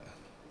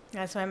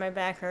That's why my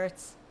back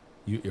hurts.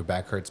 Your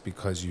back hurts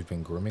because you've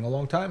been grooming a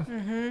long time?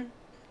 Mm-hmm.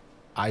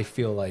 I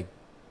feel like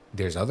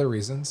there's other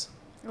reasons.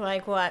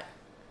 Like what?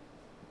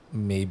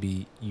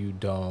 Maybe you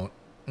don't,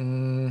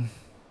 are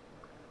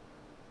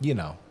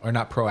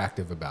not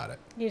proactive about it.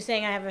 You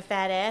saying I have a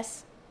fat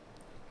ass?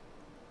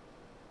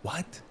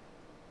 What?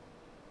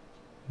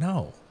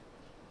 No.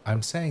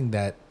 I'm saying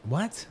that,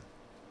 what?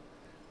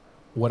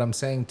 What I'm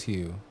saying to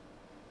you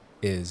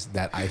is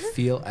that I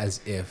feel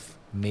as if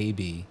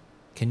maybe,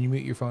 can you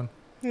mute your phone?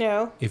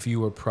 No. If you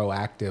were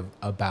proactive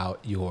about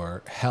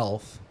your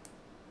health,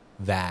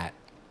 that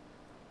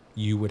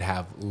you would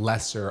have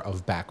lesser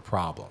of back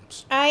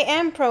problems. I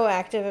am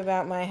proactive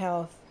about my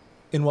health.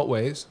 In what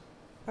ways?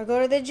 I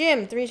go to the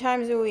gym 3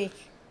 times a week.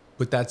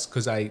 But that's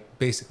because I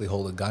basically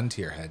hold a gun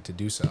to your head to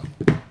do so.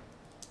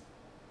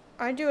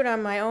 I do it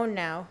on my own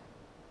now.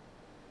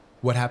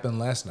 What happened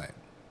last night?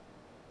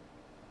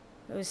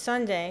 It was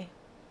Sunday.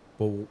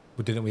 Well,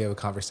 didn't we have a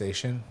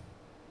conversation?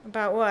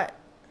 About what?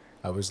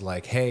 I was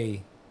like,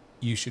 hey,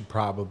 you should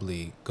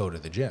probably go to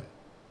the gym.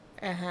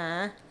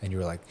 Uh-huh. And you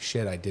were like,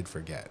 shit, I did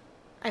forget.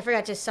 I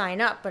forgot to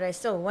sign up, but I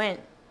still went.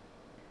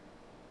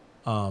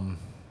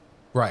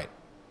 Right.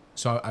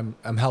 So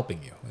I'm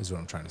helping you, is what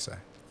I'm trying to say.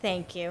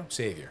 Thank you.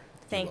 Savior.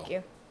 if Thank will.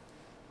 you.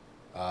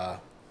 All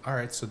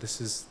right, so this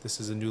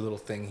is a new little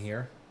thing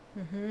here.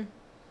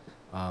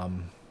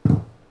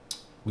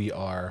 We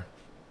are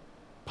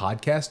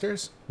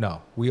podcasters.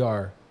 No, we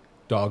are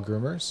dog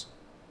groomers,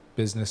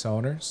 business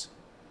owners.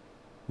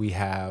 We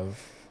have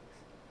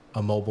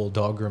a mobile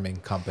dog grooming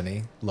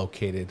company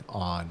located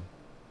on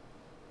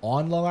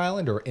Long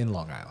Island or in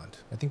Long Island.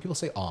 I think people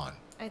say on.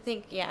 I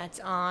think, yeah, it's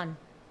on.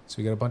 So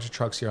we got a bunch of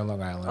trucks here on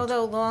Long Island.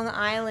 Although Long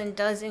Island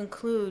does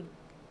include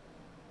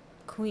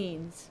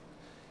Queens.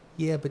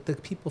 Yeah, but the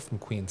people from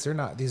Queens,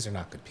 these are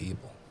not good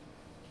people.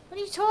 What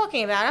are you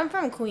talking about? I'm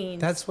from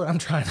Queens. That's what I'm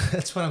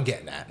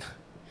getting at.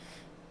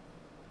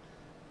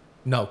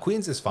 No,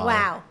 Queens is fine.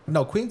 Wow.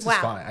 No, Queens is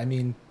Wow. fine. I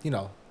mean,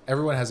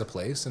 everyone has a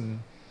place and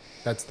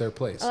that's their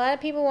place. A lot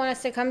of people want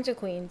us to come to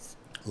Queens.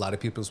 A lot of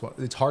people,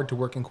 it's hard to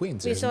work in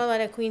Queens. We There's- saw a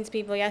lot of Queens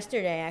people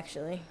yesterday,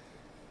 actually.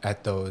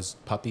 At those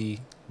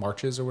puppy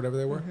marches or whatever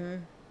they were? Mm-hmm.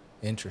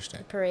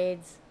 Interesting.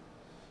 Parades.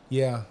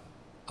 Yeah.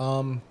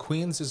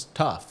 Queens is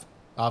tough.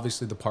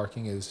 Obviously, the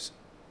parking is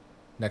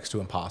next to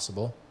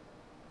impossible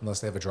unless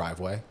they have a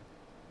driveway,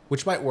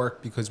 which might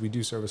work because we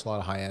do service a lot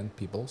of high-end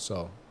people.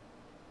 So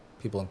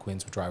people in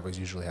Queens with driveways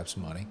usually have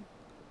some money.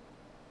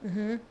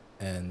 Mm-hmm.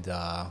 And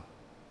I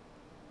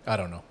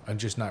don't know. I'm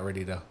just not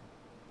ready to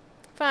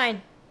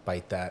Fine.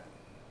 bite that.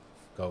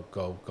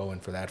 Go in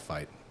for that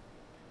fight.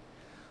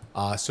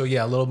 So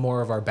yeah, a little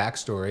more of our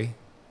backstory.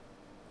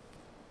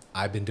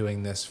 I've been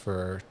doing this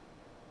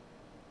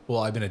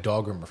I've been a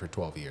dog groomer for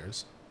 12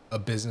 years, a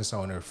business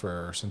owner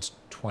since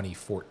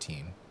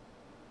 2014,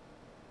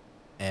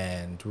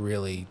 and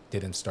really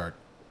didn't start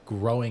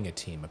growing a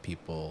team of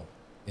people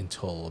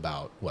until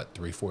about,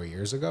 3-4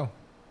 years ago?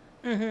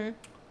 Mm-hmm.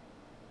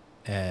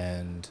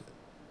 And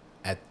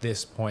at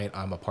this point,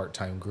 I'm a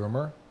part-time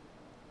groomer,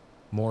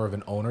 more of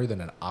an owner than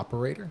an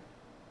operator.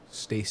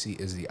 Stacy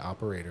is the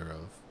operator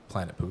of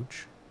Planet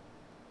Pooch.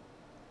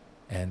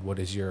 And what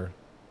is your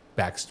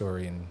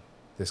backstory in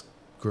this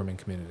grooming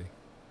community?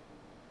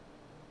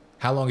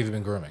 How long have you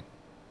been grooming?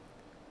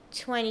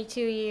 22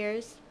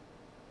 years.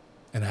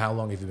 And how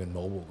long have you been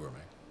mobile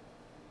grooming?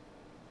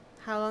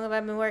 How long have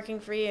I been working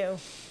for you?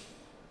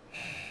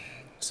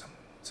 Some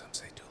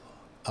say too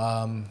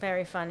long.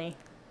 Very funny.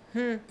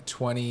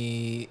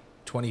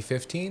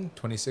 2015,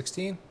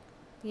 2016?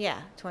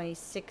 Yeah,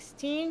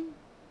 2016.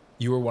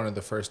 You were one of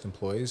the first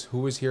employees.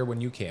 Who was here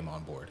when you came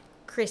on board?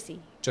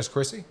 Chrissy. Just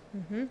Chrissy?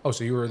 Mm-hmm. Oh,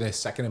 so you were the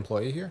second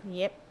employee here?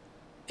 Yep.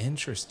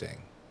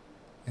 Interesting.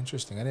 I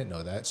didn't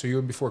know that. So you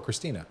were before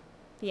Christina.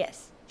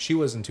 Yes. She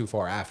wasn't too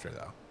far after,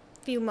 though.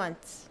 Few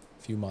months.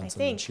 A few months, I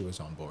and then think. she was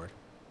on board.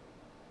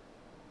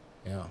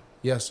 Yeah.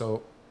 Yeah,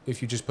 so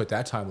if you just put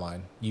that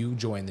timeline, you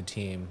joined the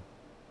team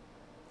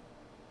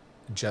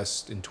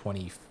just in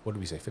 15?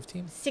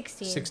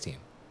 16. 16.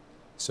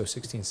 So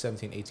 16,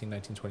 17, 18,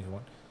 19,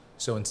 21.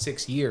 So in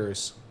 6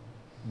 years,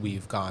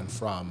 we've gone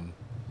from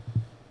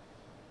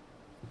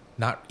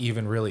not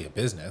even really a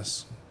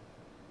business,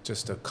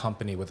 just a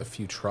company with a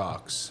few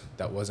trucks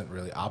that wasn't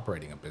really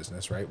operating a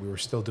business, right? We were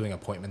still doing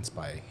appointments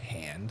by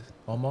hand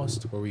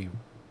almost,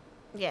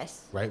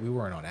 Yes. right? We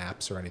weren't on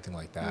apps or anything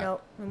like that.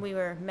 Nope. And we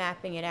were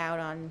mapping it out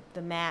on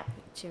the map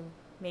to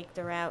make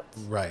the routes.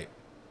 Right.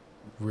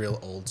 Real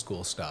old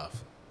school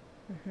stuff.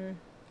 Mm-hmm.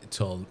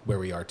 Until where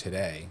we are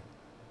today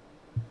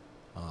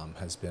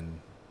has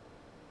been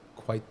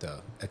quite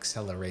the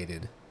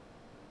accelerated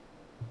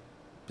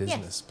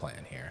business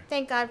plan here.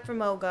 Thank God for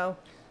Mogo.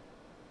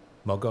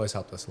 Mogo has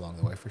helped us along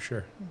the way for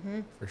sure.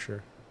 Mm-hmm. For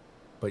sure.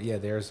 But yeah,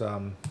 there's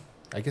I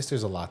guess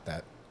there's a lot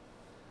that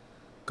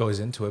goes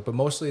into it. But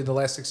mostly the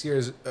last 6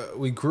 years,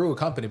 we grew a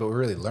company, but we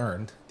really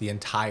learned the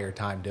entire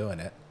time doing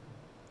it.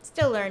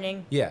 Still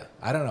learning. Yeah,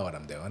 I don't know what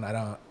I'm doing.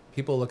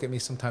 People look at me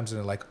sometimes and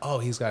they're like, oh,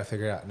 he's got to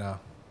figure it out. No.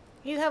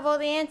 You have all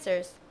the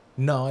answers.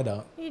 No, I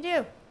don't. You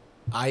do.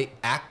 I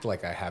act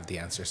like I have the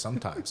answer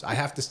sometimes. I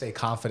have to stay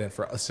confident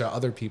so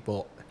other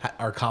people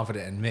are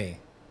confident in me.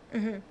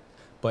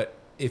 But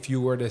if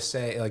you were to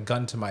say, like,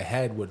 gun to my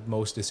head, with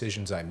most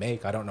decisions I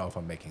make, I don't know if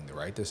I'm making the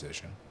right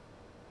decision.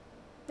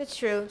 It's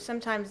true.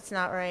 Sometimes it's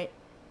not right.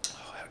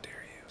 Oh, how dare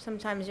you.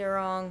 Sometimes you're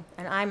wrong,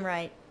 and I'm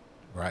right.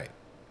 Right.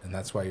 And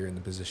that's why you're in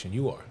the position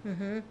you are.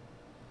 Mm-hmm.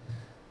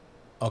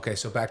 Okay,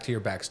 so back to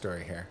your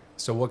backstory here.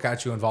 So what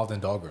got you involved in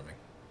dog grooming?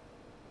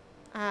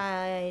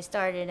 I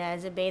started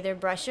as a bather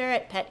brusher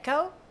at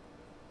Petco.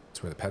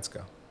 That's where the pets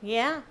go.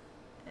 Yeah.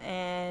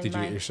 And Did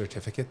you get your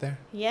certificate there?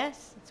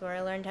 Yes, that's where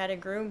I learned how to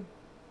groom.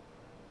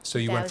 So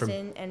you went from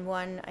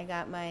 2001, I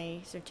got my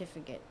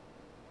certificate.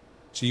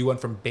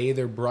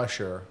 bather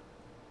brusher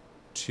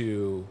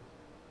to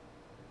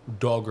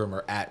dog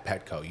groomer at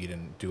Petco. You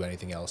didn't do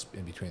anything else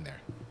in between there.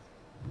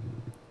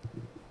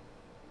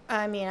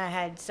 I mean, I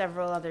had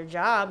several other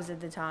jobs at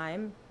the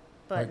time,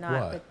 but Like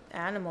not what? with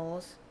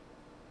animals.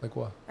 Like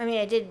what? I mean,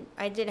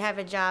 I did have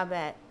a job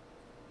at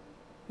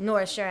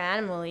North Shore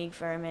Animal League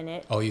for a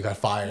minute. Oh, you got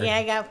fired. Yeah,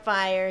 I got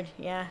fired.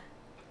 Yeah,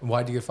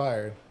 Why'd you get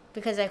fired?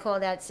 because I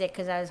called out sick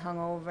because I was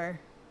hungover,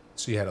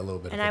 So you had a little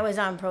bit and of I was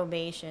on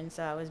probation,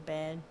 so I was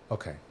bad.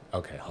 Okay.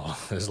 Hold on.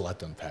 There's a lot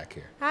to unpack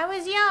here. I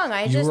was young.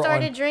 I You just were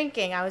started on-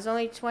 drinking. I was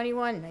only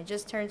 21. I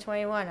just turned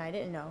 21. I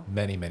didn't know.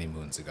 Many, many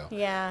moons ago.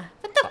 Yeah.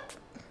 What the?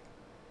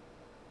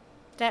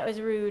 That was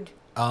rude.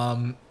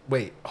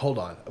 Wait, hold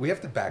on. We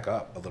have to back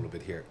up a little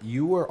bit here.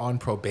 You were on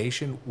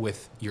probation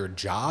with your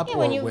job, Yeah, or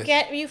when with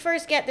you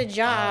first get the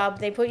job,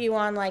 they put you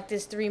on like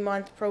this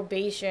 3-month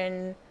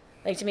probation,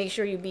 like to make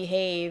sure you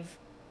behave,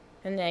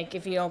 and like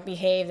if you don't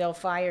behave, they'll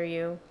fire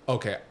you.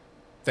 Okay.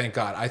 Thank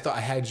God. I thought I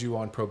had you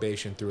on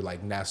probation through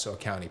like Nassau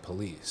County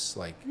Police.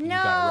 Like you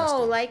got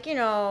No, arrested. like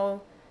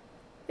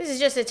this is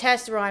just a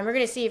test run. We're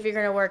gonna see if you're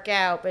gonna work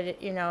out, but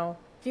if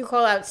you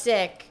call out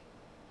sick,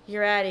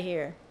 you're out of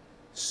here.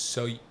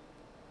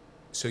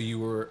 So you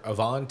were a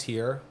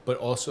volunteer, but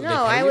also No, they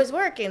pay I you? was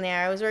working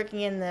there. I was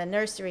working in the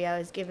nursery. I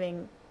was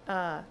giving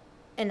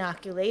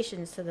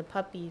inoculations to the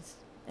puppies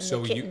and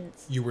So the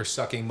kittens. you were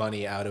sucking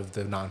money out of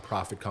the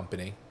nonprofit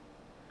company,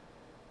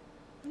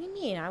 What do you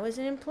mean? I was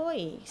an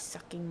employee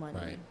sucking money.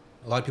 right?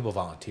 A lot of people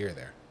volunteer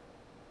there,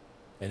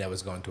 and that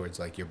was going towards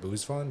like your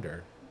booze fund,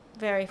 or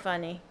Very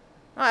funny.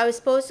 Oh, I was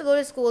supposed to go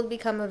to school to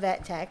become a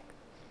vet tech,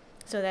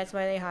 so that's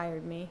why they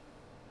hired me.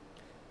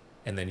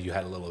 and then you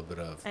had a little bit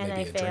of And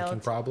maybe I a drinking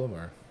failed. problem,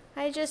 or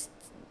I just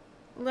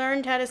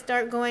learned how to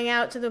start going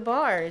out to the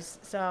bars.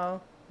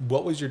 So,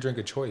 what was your drink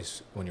of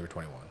choice when you were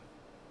 21?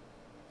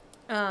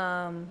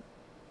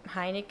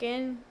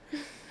 Heineken,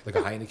 Like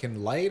a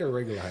Heineken light or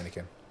regular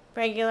Heineken?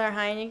 regular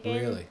Heineken.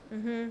 Really?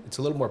 Mm-hmm. It's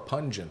a little more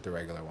pungent, the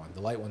regular one.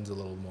 The light one's a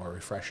little more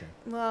refreshing.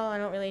 Well, I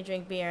don't really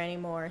drink beer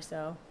anymore,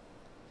 so.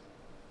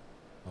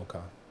 Okay.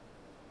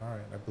 All right,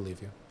 I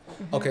believe you.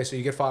 Okay, so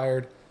you get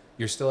fired.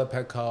 You're still at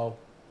Petco.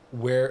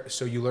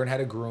 So you learn how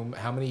to groom.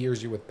 How many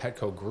years you with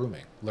Petco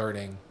grooming?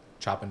 Learning,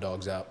 chopping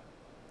dogs up.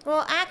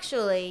 Well,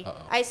 actually,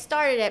 Uh-oh. I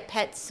started at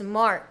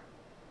PetSmart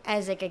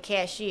as like a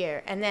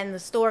cashier, and then the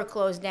store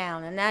closed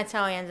down, and that's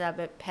how I ended up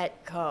at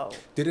Petco.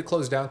 Did it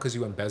close down because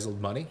you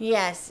embezzled money?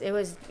 Yes, it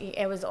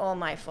was all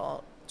my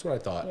fault. That's what I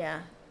thought.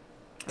 Yeah.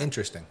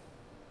 Interesting.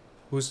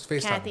 Who's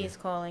FaceTiming Kathy's you?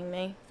 calling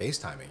me.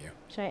 FaceTiming you.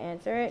 Should I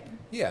answer it?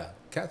 Yeah,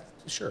 Kath,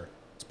 sure.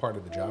 It's part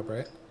of the job,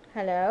 right?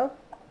 Hello?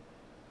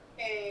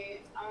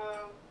 Hey,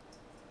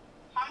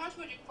 how much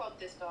would you quote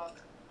this dog?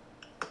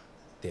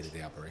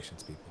 Day-to-day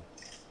operations people.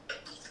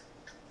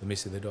 Let me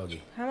see the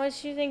doggy. How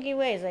much do you think he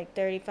weighs? Like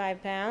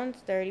 35 pounds?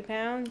 30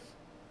 pounds?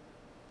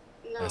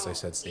 No, As I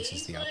said, Stacy's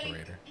he's the like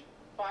operator.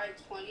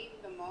 520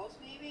 the most,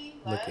 maybe.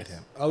 Look Less. at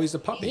him. Oh, he's a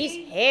puppy.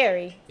 He's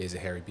hairy. He's a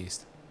hairy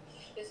beast.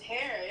 His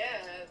hair,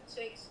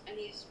 yeah, and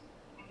he's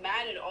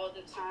matted all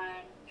the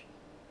time.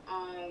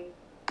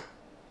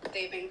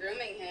 They've been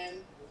grooming him,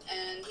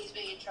 and he's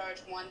being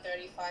charged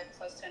 $135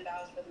 plus $10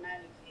 for the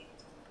matting fee.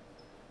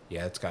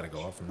 Yeah, it's got to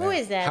go up from Who there.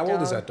 is that How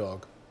old is dog? that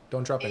dog?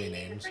 Don't drop any Amy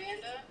names.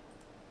 Miranda,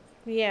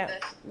 Yeah.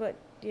 That's- What?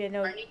 You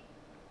know. Barney,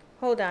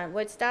 Hold on.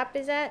 What stop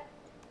is that?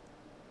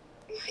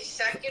 my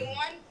second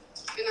one,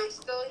 and I'm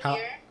still How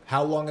here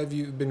how long have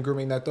you been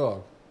grooming that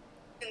dog?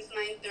 since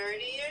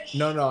 9:30ish.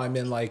 No, I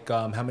mean like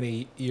how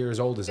many years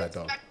old is that It's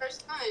dog? my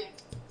first time.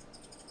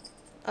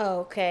 Oh,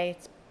 okay.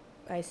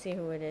 I see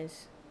who it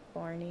is.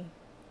 Barney.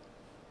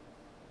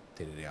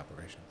 Day-to-day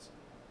operations,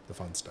 the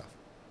fun stuff.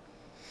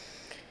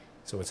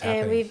 So what's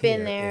happening? And we've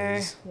been here there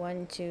is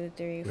 1, 2,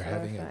 3, we're 4,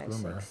 having a 5,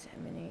 groomer 6,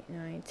 7, 8,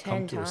 9, 10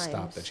 come to times. a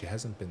stop that she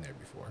hasn't been there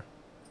before,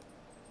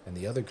 and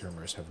the other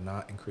groomers have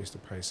not increased the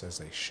price as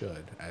they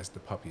should as the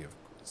puppy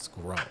has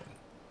grown.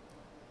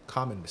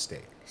 Common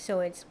mistake. So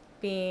it's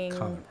being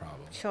Common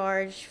problem.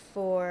 charged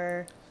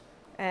for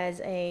as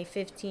a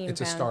 15-pound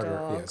It's a starter.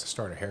 dog. Yeah, it's a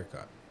starter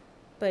haircut.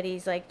 But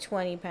he's like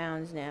 20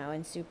 pounds now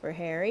and super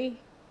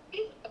hairy.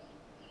 He's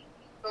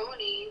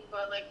bony,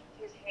 but like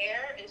his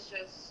hair is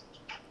just.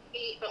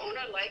 The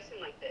owner likes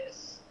him like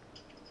this.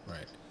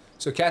 Right.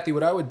 So, Kathy,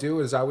 what I would do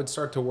is I would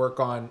start to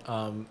work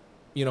on,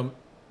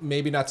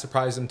 maybe not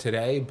surprise them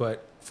today,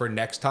 but for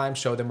next time,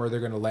 show them where they're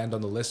going to land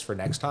on the list for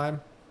next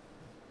time.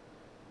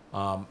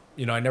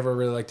 You know, I never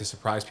really like to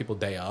surprise people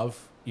day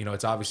of. You know,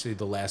 it's obviously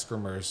the last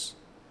groomer's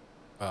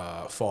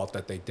fault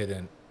that they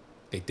didn't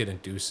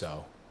do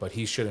so. But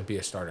he shouldn't be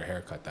a starter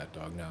haircut, that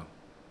dog, no.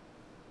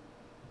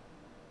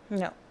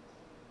 No.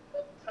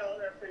 We'll tell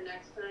her for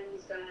next time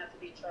he's gonna have to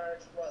be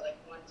charged what, like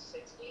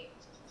 160?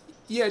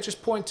 Yeah,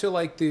 just point to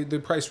like the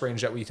price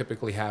range that we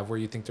typically have where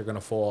you think they're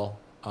gonna fall.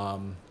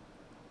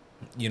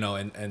 You know,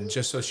 and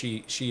just so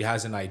she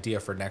has an idea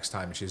for next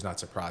time and she's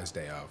not surprised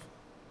day of.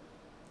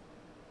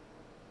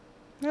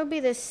 It'll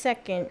be the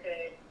second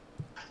Okay.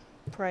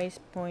 price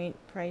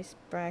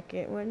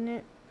bracket, wouldn't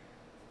it?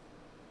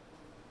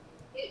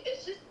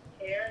 It's just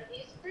hair.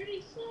 He's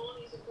pretty small.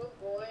 He's a good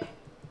boy.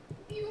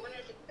 He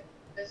wanted to get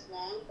this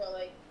long, but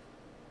like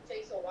it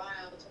takes a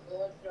while to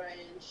blow dry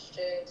and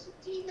shit,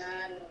 to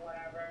demat and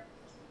whatever.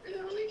 And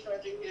they're only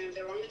charging him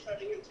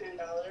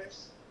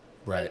 $10.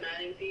 Right. The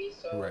matting fee,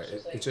 so Right. it's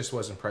just, like, It just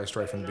wasn't priced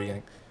right from the I don't know.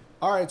 beginning.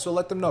 All right, so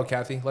let them know,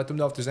 Kathy. Let them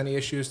know if there's any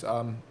issues.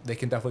 They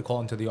can definitely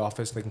call into the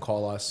office. They can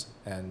call us,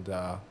 and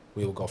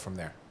we will go from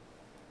there.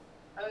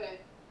 Okay.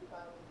 No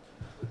problem.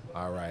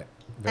 All right.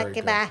 Very Okay,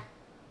 good. bye.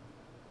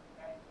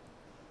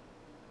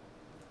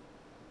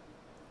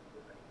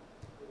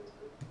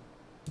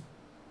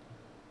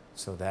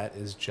 So that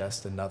is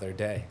just another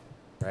day,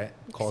 right?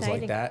 Calls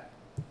Exciting. like that,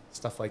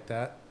 stuff like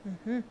that,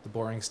 the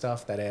boring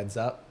stuff that adds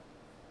up.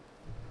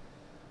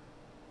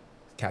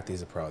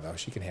 Kathy's a pro, though.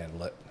 She can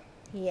handle it.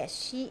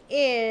 Yes, she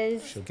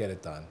is. She'll get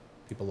it done.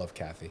 People love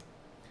Kathy.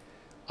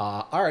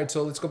 All right,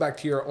 so let's go back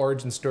to your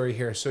origin story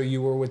here. So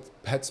you were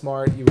with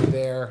PetSmart. You were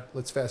there.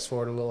 Let's fast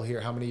forward a little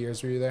here. How many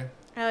years were you there?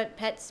 I was at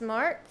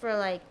PetSmart for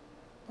like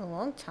a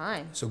long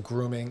time. So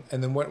grooming.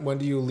 And then when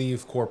do you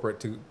leave corporate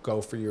to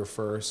go for your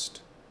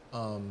first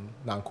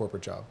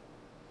non-corporate job?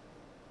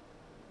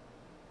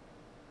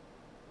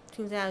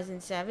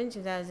 2007,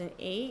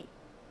 2008.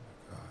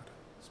 God,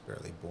 I was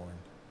barely born.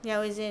 Yeah, I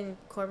was in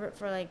corporate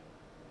for like,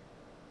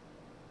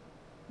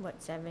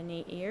 what, 7,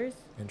 8 years?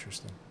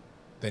 Interesting.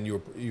 Then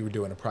you were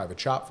doing a private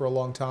shop for a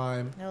long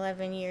time,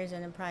 11 years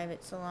in a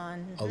private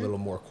salon. a little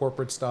more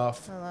corporate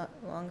stuff.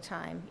 Long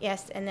time.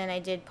 Yes, and then I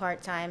did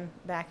part-time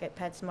back at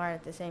PetSmart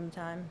at the same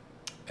time.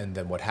 And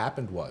then what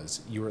happened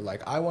was you were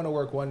like, I want to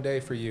work one day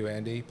for you,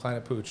 Andy,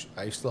 Planet Pooch.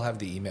 I still have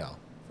the email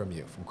from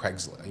you, from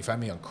Craigslist. You found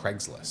me on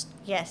Craigslist.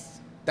 Yes.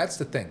 That's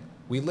the thing.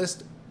 We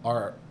list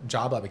our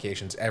job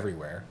applications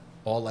everywhere,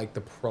 all like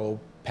the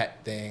pro pet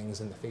things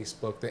and the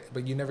Facebook thing,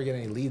 but you never get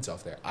any leads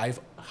off there. I've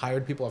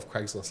hired people off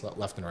Craigslist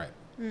left and right.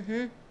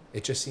 Mm-hmm.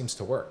 It just seems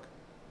to work.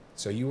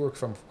 So you work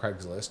from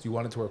Craigslist. You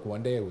wanted to work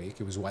one day a week.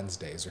 It was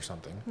Wednesdays or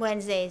something.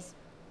 Wednesdays.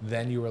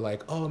 Then you were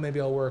like, oh,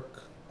 maybe I'll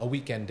work a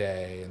weekend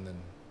day. And then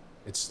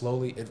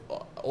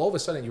all of a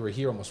sudden you were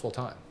here almost full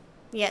time.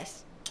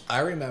 Yes. I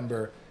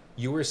remember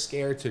you were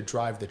scared to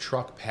drive the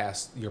truck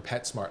past your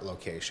PetSmart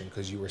location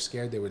because you were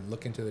scared they would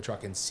look into the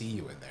truck and see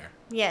you in there.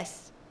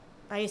 Yes.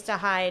 I used to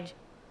hide.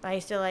 I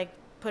used to like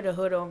put a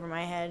hood over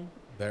my head.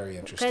 Very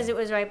interesting. Because it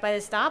was right by the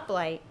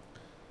stoplight.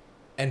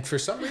 And for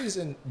some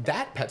reason,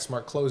 that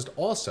PetSmart closed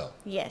also.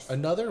 Yes.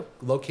 Another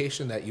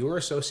location that you were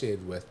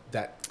associated with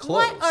that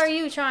closed. What are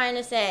you trying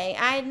to say?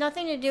 I had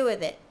nothing to do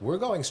with it. We're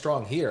going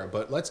strong here,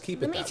 but let's keep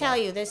it Let me that tell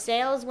way. you, the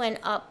sales went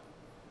up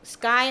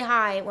sky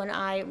high when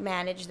I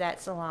managed that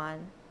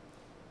salon.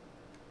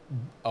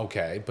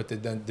 Okay, but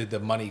did the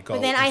money go?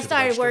 But then I into the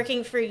started register?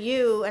 working for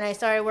you, and I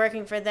started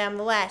working for them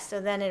less,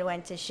 so then it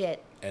went to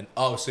shit. And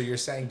so you're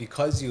saying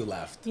because you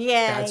left,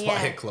 Yeah, that's yeah.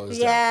 why it closed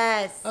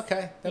Yes. down.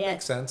 Okay, that Yes,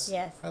 makes sense.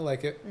 yes. I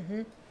like it.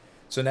 Mm-hmm.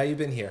 So now you've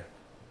been here,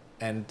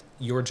 and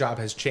your job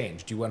has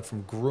changed. You went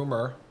from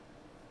groomer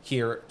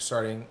here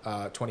starting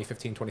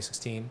 2015,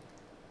 2016,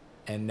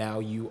 and now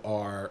you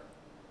are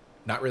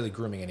not really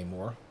grooming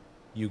anymore.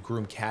 You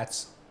groom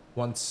cats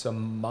once a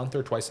month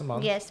or twice a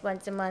month. Yes,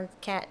 once a month,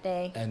 cat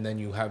day. And then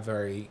you have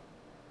I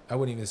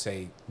wouldn't even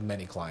say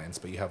many clients,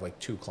 but you have like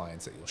 2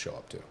 clients that you'll show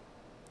up to.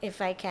 If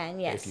I can,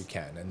 yes. If you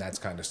can, and that's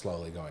kind of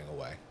slowly going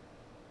away.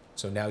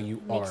 So now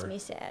you Makes are me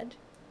sad.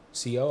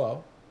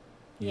 COO.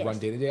 You Yes. run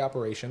day-to-day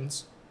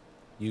operations.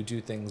 You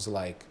do things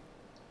like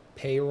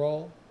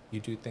payroll. You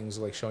do things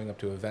like showing up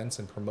to events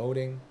and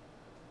promoting,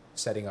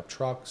 setting up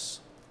trucks,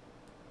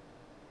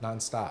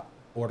 nonstop,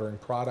 ordering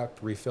product,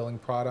 refilling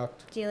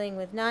product, Dealing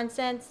with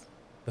nonsense.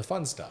 the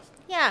fun stuff.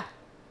 Yeah.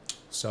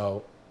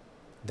 So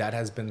that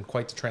has been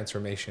quite the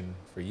transformation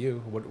for you.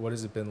 What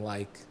has it been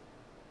like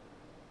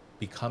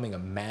becoming a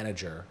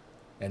manager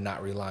and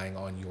not relying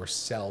on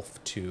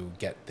yourself to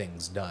get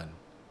things done?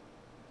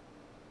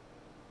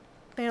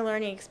 Been a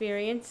learning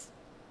experience.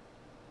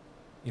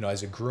 You know,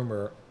 as a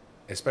groomer,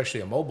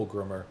 especially a mobile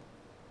groomer,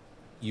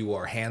 you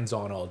are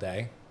hands-on all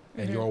day,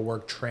 and your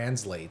work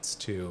translates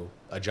to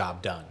a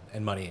job done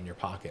and money in your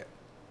pocket.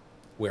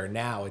 Where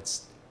now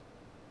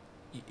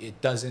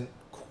it doesn't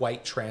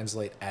quite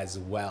translate as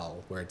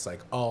well, where it's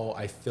like, oh,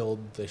 I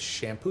filled the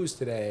shampoos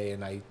today,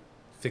 and I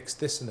fixed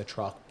this in the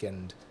truck,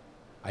 and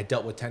I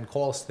dealt with 10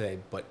 calls today,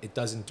 but it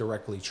doesn't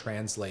directly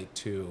translate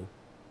to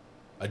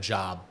a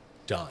job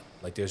done.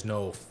 Like there's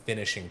no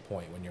finishing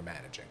point when you're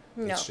managing.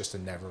 No. It's just a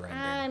never ending.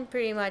 I'm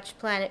pretty much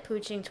planet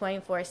pooching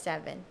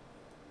 24/7.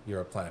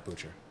 You're a planet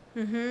poocher.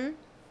 Mm-hmm.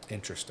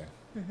 Interesting.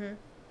 Mm-hmm.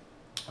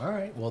 All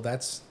right. Well,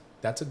 that's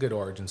a good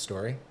origin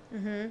story.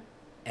 Mm-hmm.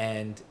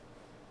 And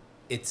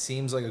it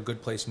seems like a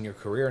good place in your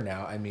career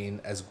now. I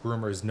mean, as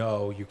groomers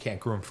know, you can't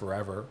groom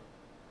forever,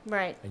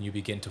 Right. and you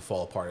begin to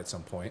fall apart at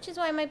some point. Which is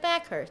why my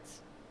back hurts.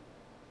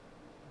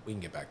 We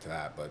can get back to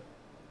that, but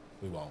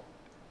we won't.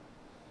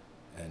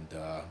 And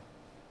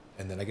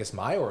then I guess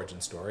my origin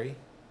story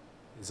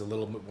is a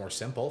little bit more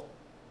simple.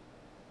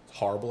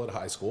 Horrible at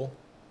high school,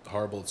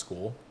 horrible at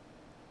school,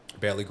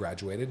 barely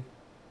graduated,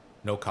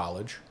 no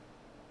college.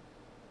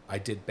 I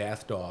did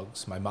bath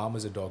dogs. My mom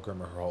was a dog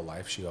groomer her whole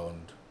life. She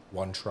owned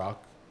one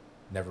truck,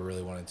 never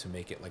really wanted to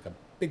make it like a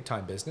big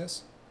time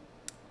business.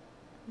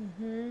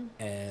 Mm-hmm.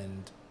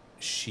 And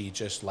she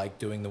just liked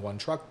doing the one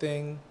truck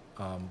thing,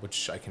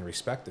 which I can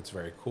respect. It's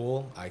very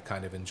cool. I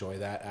kind of enjoy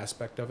that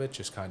aspect of it,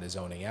 just kind of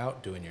zoning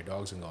out, doing your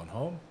dogs and going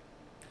home.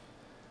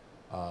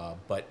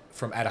 But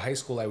from out of high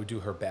school, I would do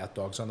her bath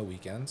dogs on the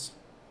weekends.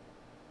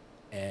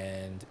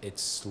 And it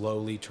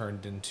slowly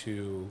turned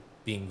into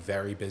being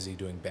very busy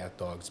doing bath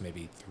dogs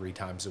maybe 3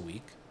 times a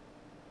week.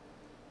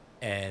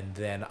 And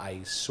then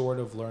I sort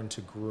of learned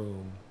to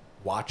groom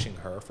watching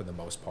her for the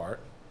most part.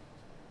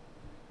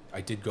 I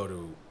did go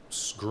to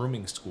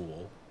grooming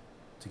school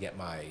to get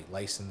my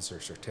license or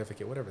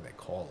certificate, whatever they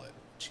call it,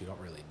 which you don't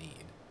really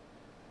need.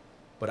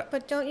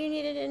 But don't you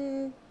need it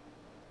in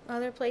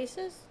other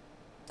places?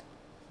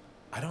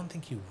 I don't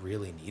think you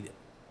really need it.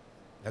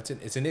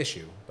 It's an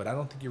issue, but I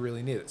don't think you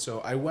really need it.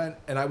 So I went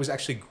and I was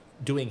actually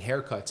doing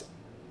haircuts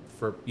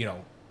for,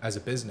 as a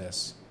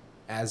business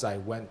as I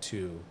went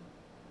to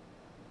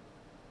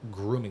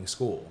grooming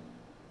school.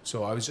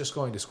 So I was just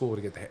going to school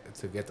to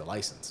get the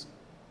license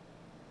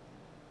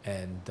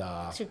and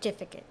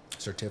certificate.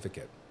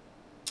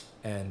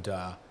 And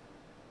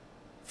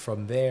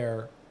from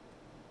there,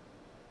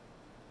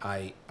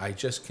 I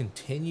just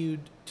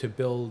continued to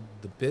build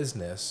the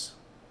business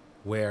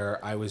where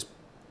I was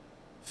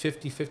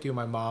 50-50 with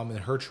my mom and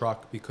her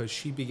truck because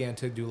she began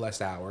to do less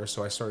hours.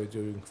 So I started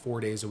doing 4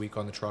 days a week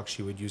on the truck.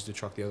 She would use the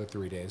truck the other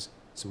 3 days.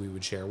 So we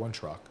would share one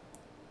truck.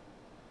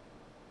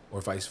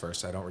 Or vice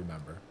versa, I don't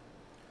remember.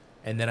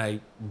 And then I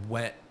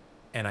went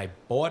and I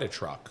bought a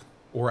truck.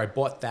 Or I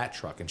bought that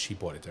truck and she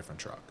bought a different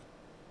truck.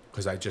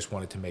 Because I just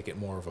wanted to make it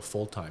more of a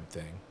full-time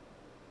thing.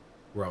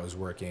 Where I was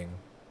working,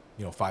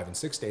 5 and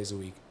 6 days a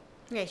week.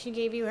 Yeah, she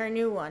gave you her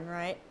new one,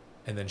 right?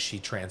 And then she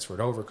transferred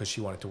over because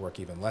she wanted to work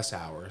even less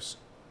hours.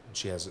 And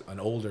she has an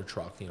older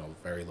truck,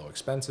 very low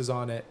expenses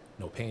on it,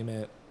 no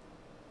payment,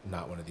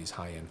 not one of these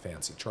high-end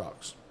fancy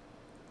trucks.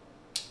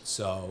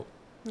 So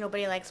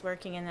Nobody likes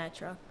working in that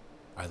truck.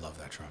 I love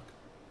that truck.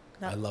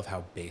 No. I love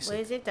how basic. What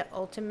is it? The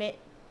ultimate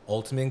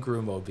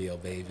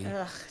Groomobile, baby.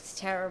 Ugh, it's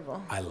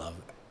terrible. I love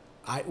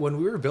it. When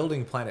we were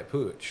building Planet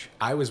Pooch,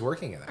 I was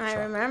working in that truck.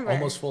 I remember.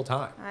 Almost full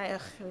time.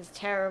 It was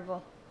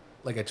terrible.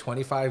 Like a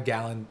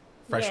 25-gallon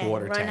fresh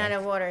water run tank. out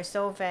of water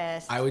so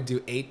fast. I would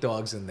do 8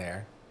 dogs in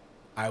there.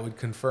 I would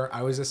confirm.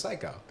 I was a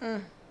psycho.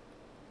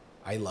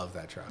 I love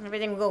that truck.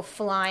 Everything would go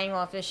flying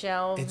off the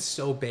shelves. It's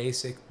so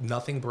basic.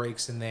 Nothing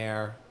breaks in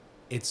there.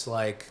 It's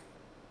like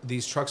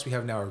these trucks we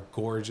have now are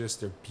gorgeous.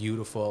 They're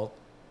beautiful.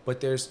 But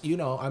there's,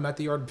 I'm at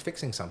the yard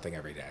fixing something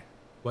every day.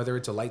 Whether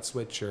it's a light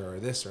switch or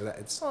this or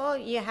that. Well,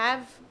 you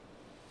have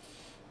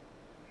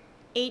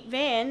 8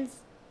 vans.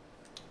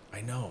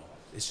 I know.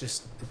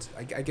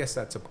 I guess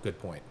that's a good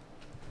point.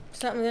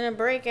 Something's going to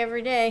break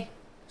every day.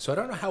 So I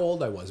don't know how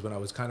old I was when I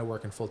was kind of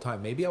working full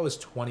time. Maybe I was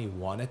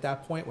 21 at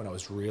that point when I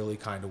was really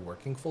kind of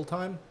working full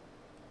time.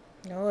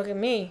 No, look at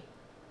me.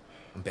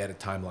 I'm bad at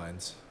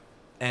timelines.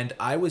 And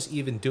I was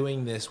even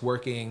doing this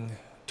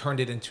turned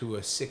it into a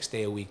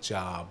 6-day-a-week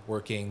job,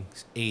 working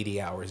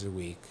 80 hours a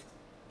week.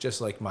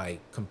 Just like my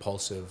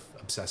compulsive,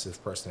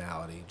 obsessive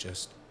personality.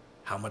 Just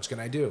how much can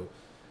I do?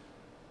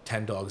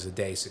 10 dogs a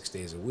day, 6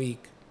 days a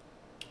week.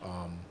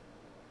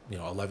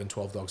 11,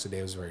 12 dogs a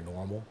day was very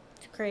normal.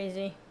 It's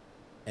crazy.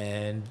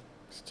 And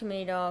it's too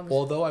many dogs.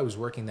 Although I was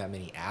working that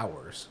many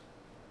hours,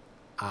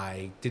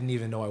 I didn't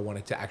even know I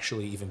wanted to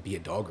actually even be a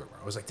dog groomer.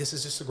 I was like, this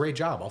is just a great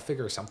job. I'll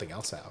figure something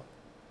else out.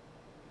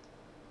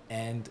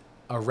 And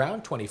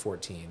around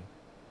 2014,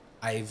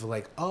 I've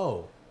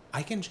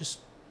I can just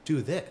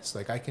do this.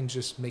 Like, I can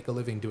just make a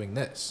living doing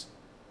this.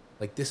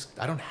 Like this,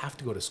 I don't have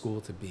to go to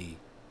school to be,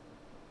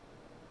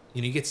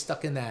 you get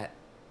stuck in that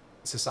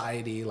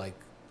society, like,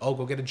 oh,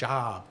 go get a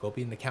job, go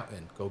be an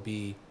accountant, go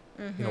be,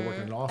 work in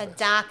an office. A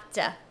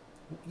doctor.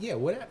 Yeah,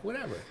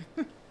 whatever.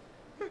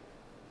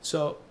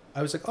 So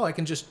I was like, oh, I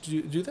can just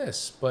do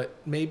this. But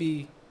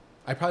maybe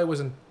I probably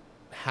wasn't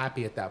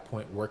happy at that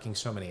point working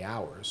so many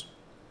hours.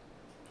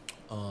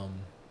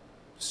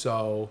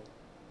 So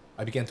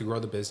I began to grow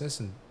the business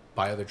and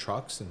buy other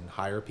trucks and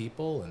hire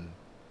people, and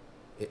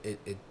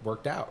it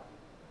worked out.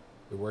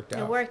 It worked out.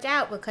 It worked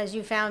out because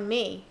you found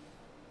me.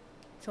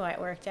 That's why it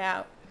worked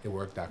out. It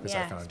worked out because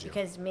I found you.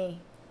 Because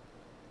me.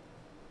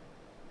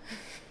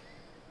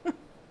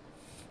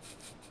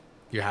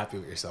 You're happy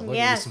with yourself. Look at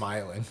Yes. you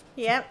smiling.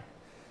 Yep.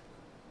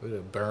 Look at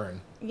it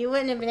burn. You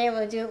wouldn't have been able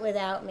to do it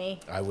without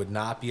me. I would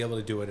not be able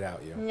to do it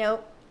without you.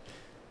 Nope.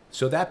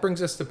 So that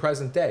brings us to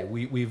present day.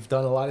 We've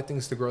done a lot of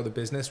things to grow the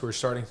business. We're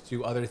starting to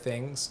do other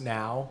things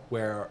now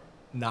where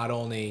not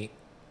only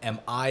am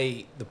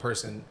I the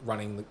person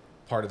running the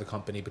part of the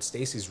company, but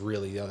Stacy's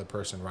really the other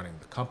person running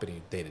the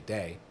company day to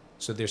day.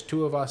 So there's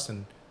two of us,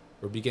 and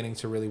we're beginning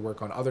to really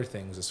work on other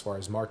things as far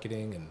as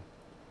marketing and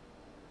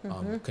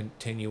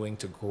continuing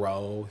to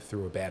grow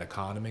through a bad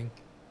economy.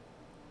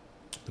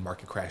 The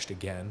market crashed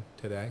again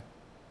today.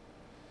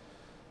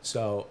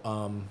 So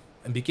I'm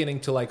beginning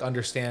to like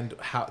understand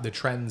how the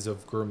trends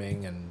of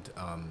grooming and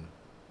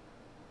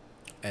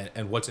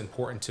what's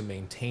important to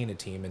maintain a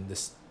team. And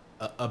this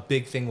a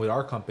big thing with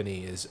our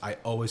company is I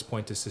always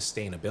point to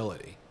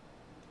sustainability.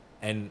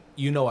 And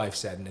you know I've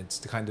said, and it's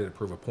to kind of to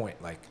prove a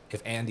point, like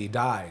if Andy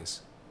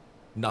dies,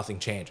 nothing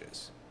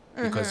changes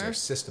because there's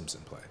systems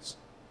in place.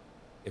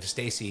 If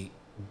Stacy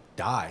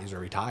dies or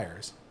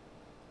retires,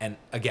 and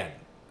again,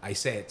 I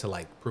say it to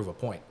like prove a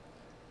point,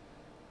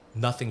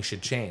 nothing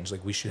should change.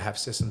 Like we should have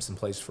systems in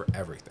place for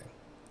everything.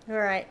 All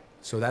right.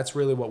 So that's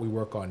really what we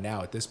work on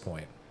now at this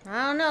point.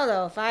 I don't know,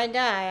 though. If I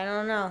die, I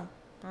don't know.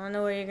 I don't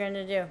know what you're going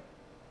to do.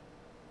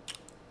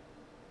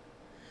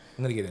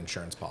 I'm going to get an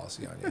insurance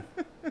policy on you.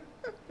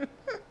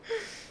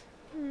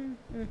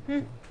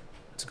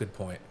 That's a good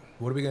point.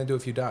 What are we going to do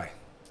if you die?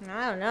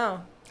 I don't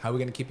know. How are we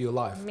going to keep you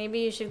alive? Maybe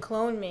you should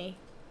clone me.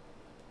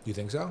 You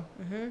think so?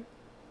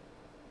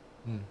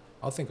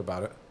 I'll think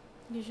about it.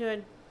 You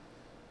should.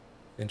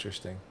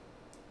 Interesting.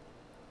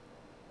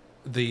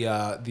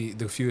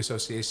 The few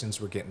associations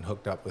we're getting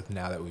hooked up with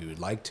now that we would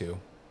like to,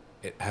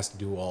 it has to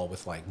do all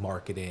with like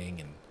marketing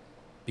and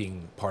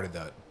being part of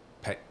the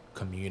pet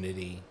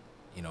community,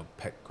 you know,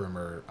 pet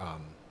groomer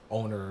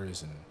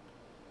owners and,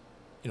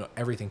 you know,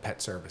 everything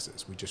pet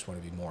services. We just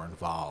want to be more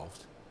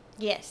involved.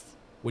 Yes.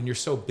 When you're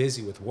so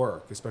busy with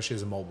work, especially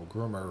as a mobile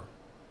groomer,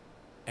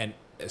 and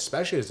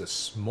especially as a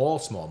small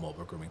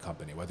mobile grooming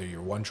company, whether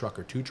you're one truck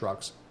or two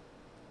trucks,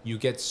 you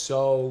get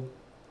so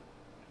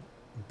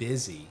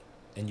busy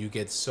and you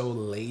get so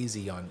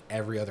lazy on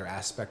every other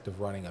aspect of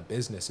running a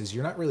business is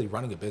you're not really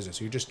running a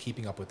business. You're just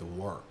keeping up with the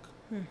work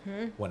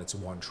when it's a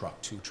one truck,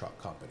 two truck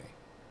company.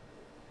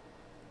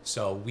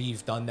 So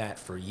we've done that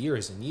for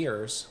years and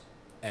years.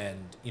 And,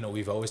 you know,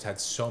 we've always had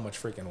so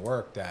much freaking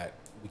work that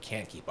we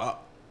can't keep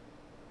up.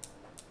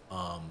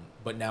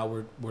 But now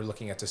we're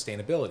looking at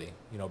sustainability,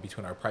 you know,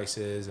 between our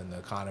prices and the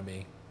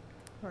economy.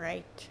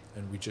 Right.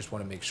 And we just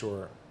want to make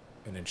sure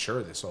and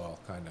ensure this all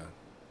kind of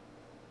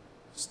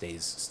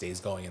stays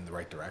going in the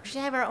right We direction.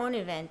 should have our own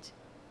event.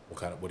 What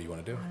do you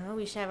want to do? I don't know.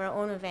 We should have our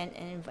own event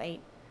and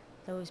invite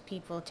those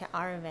people to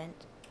our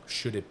event.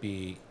 Should it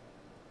be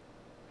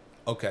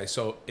okay?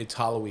 So it's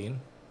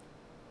Halloween,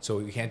 so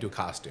we can't do a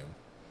costume.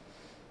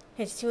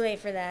 It's too late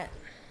for that.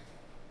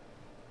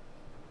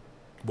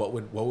 What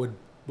would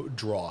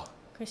draw?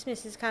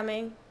 Christmas is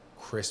coming.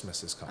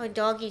 Christmas is A coming.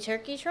 doggy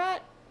turkey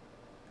trot?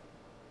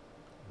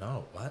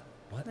 No, what?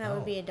 That No.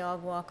 would be a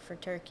dog walk for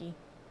turkey.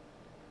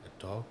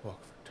 A dog walk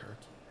for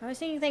turkey. I was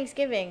thinking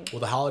Thanksgiving. Well,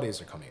 the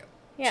holidays are coming up.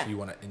 Yeah. So you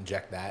want to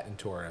inject that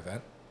into our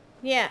event?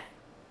 Yeah.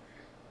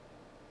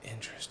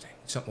 Interesting.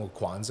 Something with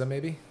Kwanzaa,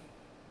 maybe?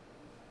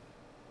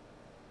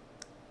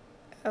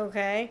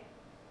 Okay.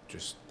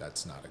 Just,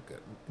 that's not a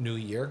good... New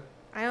Year?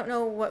 I don't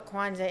know what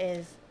Kwanzaa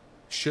is.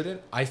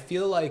 Shouldn't... I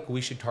feel like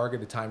we should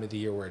target a time of the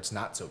year where it's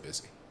not so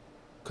busy.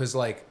 Because,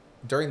 like,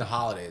 during the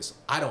holidays,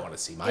 I don't want to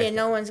see my Yeah, thing.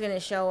 no one's going to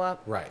show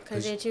up. Right, 'cause-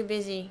 Because they're too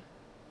busy.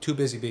 Too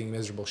busy being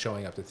miserable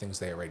showing up to things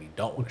they already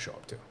don't want to show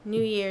up to.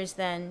 New Year's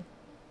then.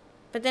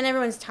 But then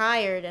everyone's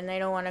tired and they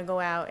don't want to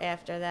go out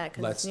after that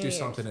because Let's it's New do Year's.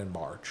 something in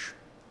March.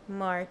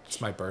 March. It's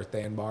my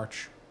birthday in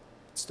March.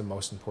 It's the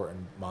most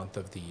important month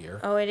of the year.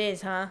 Oh, it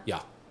is, huh?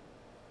 Yeah.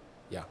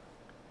 Yeah.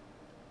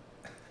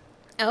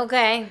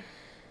 Okay.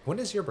 When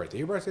is your birthday?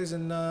 Your birthday's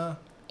in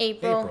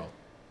April.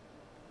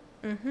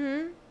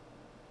 April.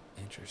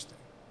 Interesting.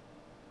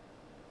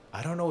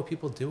 I don't know what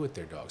people do with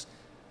their dogs.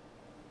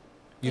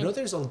 You know,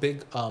 there's a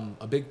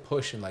big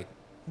push in like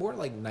more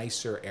like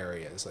nicer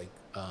areas, like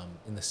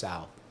in the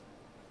South,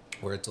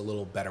 where it's a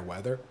little better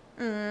weather.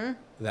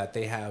 That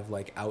they have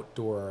like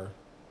outdoor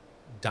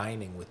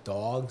dining with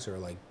dogs, or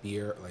like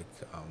beer, like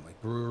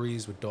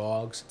breweries with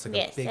dogs. It's like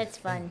Yes, a big that's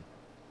fun. thing.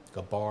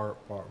 Like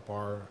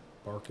a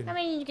barking. I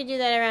mean, you could do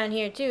that around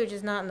here too,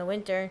 just not in the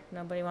winter.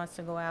 Nobody wants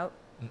to go out.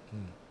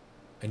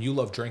 And you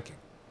love drinking,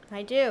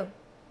 I do.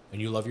 and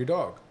you love your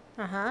dog.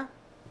 Uh-huh.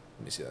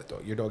 Let me see that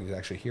dog. Your dog is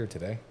actually here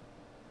today.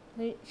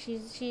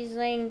 She's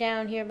laying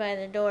down here by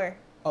the door.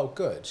 Oh,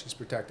 good. She's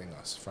protecting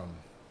us from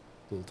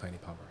little tiny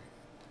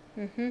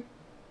Pomeranian.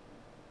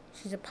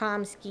 She's a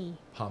Pomsky.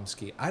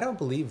 Pomsky. I don't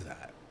believe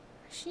that.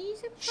 She's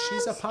a Pomsky.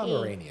 She's a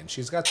Pomeranian.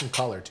 She's got some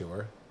color to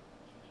her.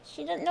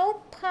 She doesn't.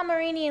 No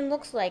Pomeranian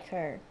looks like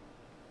her.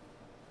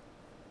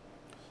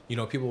 You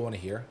know what people want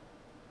to hear?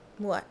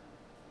 What?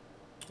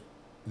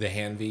 The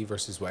Hanvey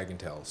versus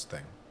Wagentails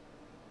thing.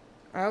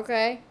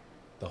 Okay.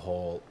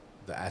 The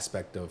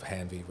aspect of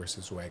Hanvey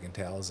versus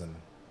Wagentails and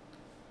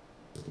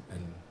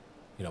and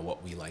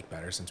what we like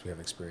better since we have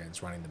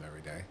experience running them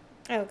every day.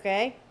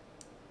 Okay.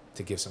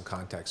 To give some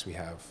context, we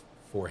have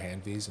 4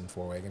 hand V's and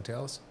 4 wagon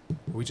tails.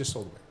 We just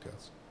sold wagon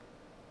tails.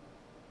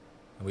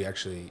 And we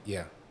actually,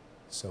 yeah.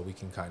 So we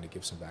can kind of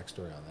give some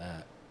backstory on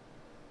that.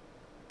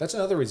 That's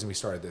another reason we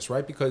started this,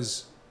 right?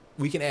 Because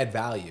we can add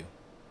value.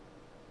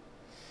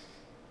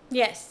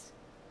 Yes.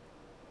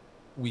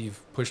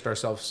 We've pushed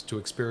ourselves to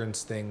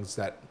experience things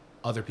that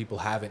other people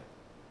haven't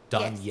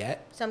done Yes.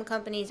 yet. Some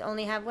companies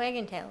only have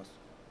wagon tails,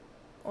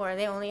 or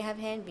they only have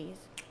hand bees.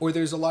 Or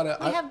there's a lot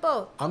of... We have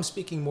both. I'm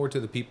speaking more to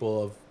the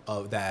people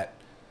of that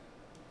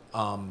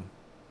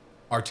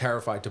are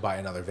terrified to buy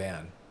another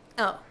van.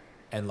 Oh.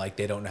 And like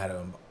they don't know how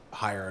to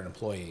hire an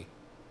employee.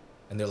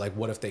 And they're like,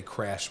 what if they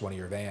crash one of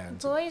your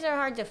vans? Employees are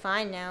hard to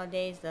find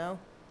nowadays, though.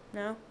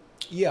 No?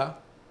 Yeah.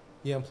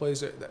 Yeah,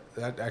 employees are...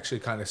 That actually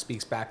kind of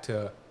speaks back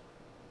to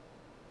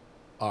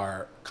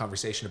our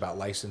conversation about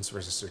license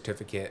versus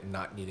certificate and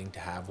not needing to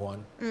have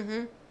one.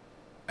 Mm-hmm.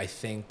 I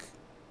think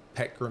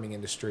pet grooming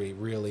industry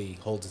really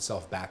holds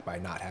itself back by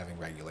not having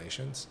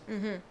regulations.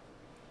 Mm-hmm.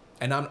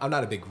 And I'm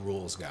not a big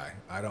rules guy.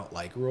 I don't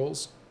like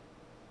rules.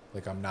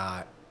 Like, I'm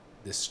not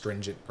this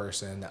stringent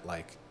person that,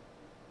 like,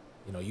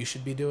 you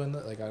should be doing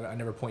that. Like, I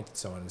never point at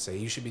someone and say,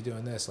 you should be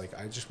doing this. Like,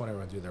 I just want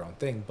everyone to do their own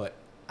thing. But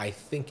I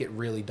think it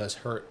really does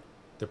hurt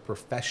the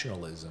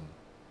professionalism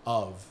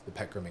of the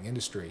pet grooming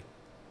industry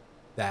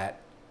that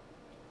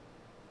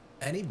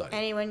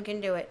Anyone can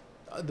do it.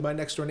 My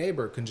next door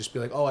neighbor can just be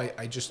like, oh,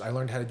 I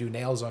learned how to do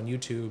nails on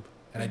YouTube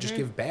and I just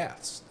Mm-hmm. give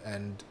baths.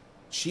 And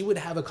she would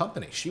have a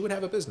company. She would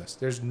have a business.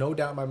 There's no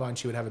doubt in my mind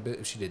she would have a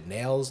business if she did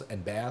nails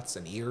and baths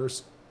and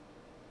ears.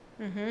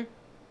 Mm-hmm.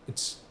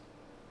 It's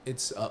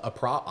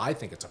I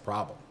think it's a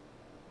problem.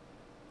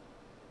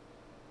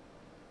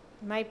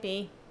 Might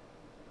be.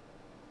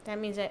 That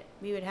means that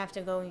we would have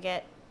to go and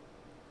get...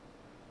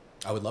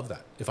 I would love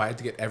that. If I had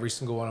to get every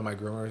single one of my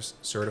groomers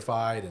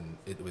certified and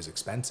it was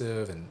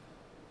expensive and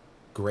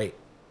great.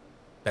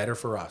 Better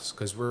for us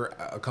because we're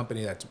a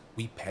company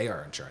we pay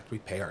our insurance, we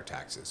pay our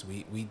taxes,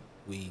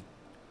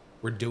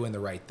 we're doing the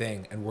right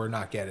thing and we're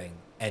not getting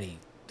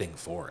anything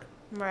for it.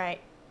 Right.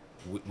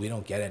 We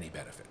don't get any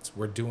benefits.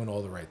 We're doing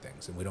all the right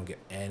things and we don't get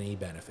any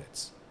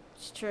benefits.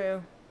 It's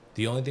true.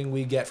 The only thing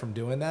we get from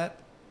doing that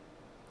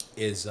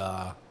is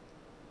the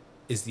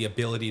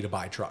ability to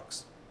buy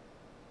trucks,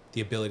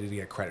 the ability to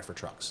get credit for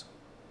trucks.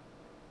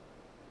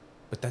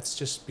 But that's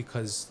just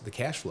because the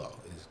cash flow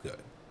is good,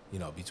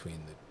 between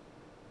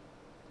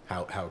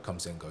how it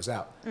comes in, goes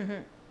out.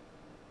 Mm-hmm.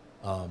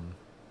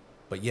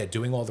 But yeah,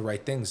 doing all the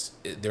right things,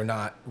 they're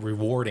not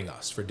rewarding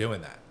us for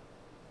doing that.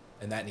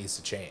 And that needs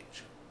to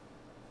change.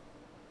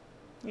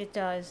 It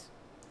does.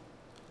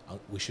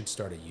 We should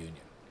start a union.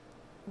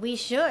 We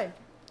should.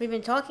 We've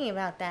been talking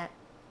about that.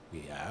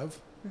 We have?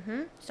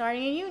 Mm-hmm.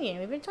 Starting a union.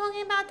 We've been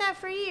talking about that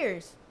for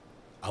years.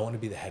 I want to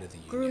be the head of the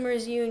union.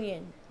 Groomers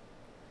Union.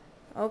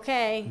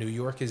 Okay. New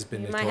York has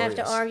been You notorious. might have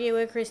to argue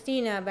with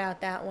Christina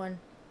about that one.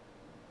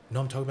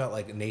 No, I'm talking about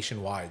like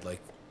nationwide.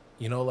 Like,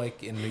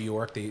 like in New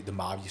York, the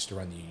mob used to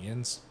run the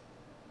unions.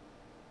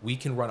 We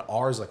can run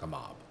ours like a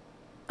mob.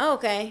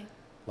 Okay.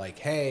 Like,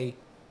 hey,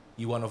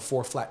 you want to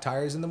 4 flat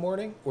tires in the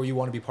morning or you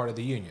want to be part of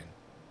the union?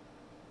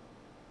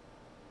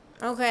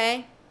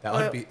 Okay. That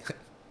would be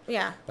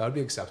Yeah. that would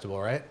be acceptable,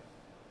 right?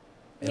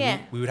 And Yeah.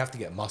 we would have to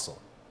get muscle.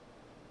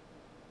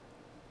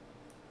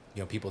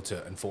 People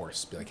to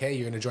enforce. Be like, hey,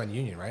 you're going to join the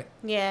union, right?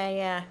 Yeah,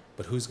 yeah.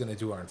 But who's going to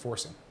do our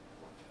enforcing?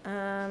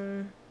 I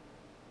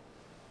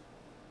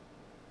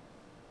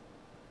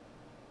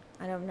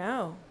don't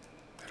know.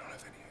 I don't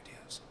have any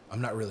ideas. I'm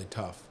not really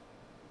tough.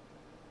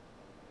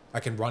 I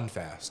can run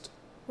fast.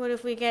 What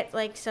if we get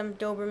like some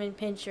Doberman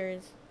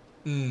pinchers?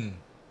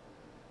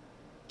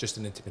 Just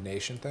an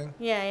intimidation thing?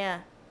 Yeah, yeah.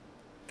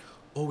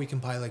 Oh, we can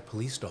buy like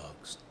police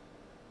dogs.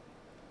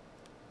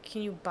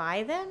 Can you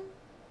buy them?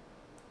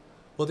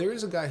 Well, there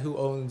is a guy who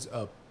owns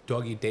a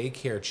doggy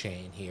daycare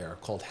chain here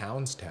called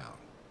Houndstown,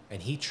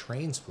 and he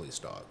trains police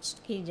dogs.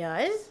 He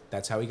does?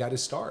 That's how he got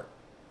his start.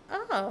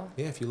 Oh.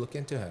 Yeah, if you look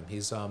into him,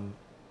 he's like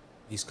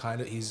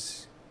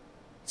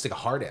a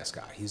hard ass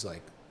guy. He's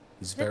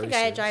Is very that the guy that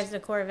serious. drives the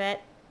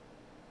Corvette?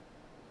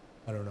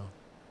 I don't know.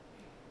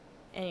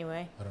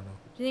 Anyway. I don't know.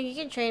 Do you think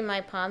you can train my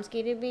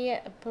Pomsky to be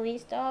a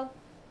police dog?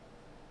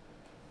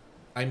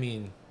 I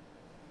mean,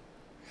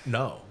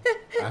 no,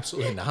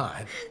 absolutely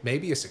not.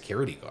 Maybe a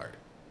security guard,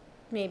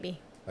 Maybe.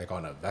 like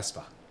on a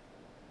Vespa.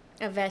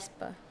 A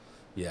Vespa.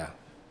 Yeah.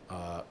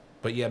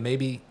 But yeah,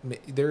 maybe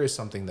there is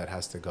something that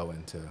has to go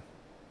into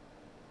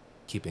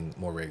keeping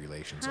more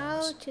regulations on How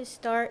this. to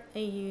start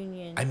a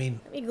union. I mean,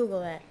 Let me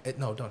Google that.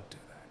 no, don't do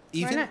that.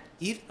 Why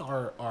Even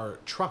not? our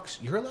trucks,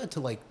 you're allowed to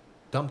like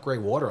dump gray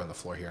water on the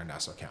floor here in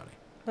Nassau County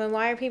But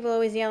why are people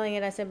always yelling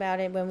at us about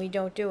it when we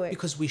don't do it?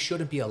 because we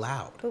shouldn't be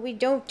allowed. But we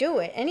don't do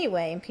it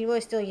anyway, and people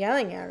are still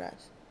yelling at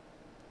us.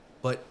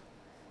 But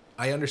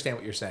I understand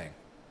what you're saying.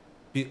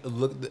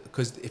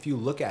 Because if you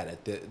look at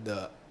it,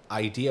 the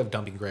idea of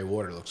dumping gray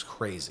water looks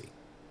crazy,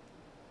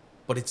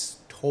 but it's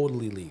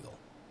totally legal.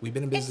 We've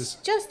been in business.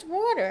 It's just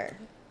water.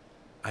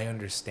 I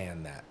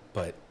understand that,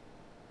 but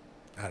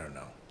I don't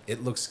know.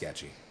 It looks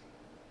sketchy.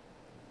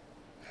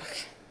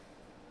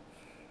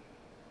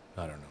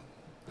 I don't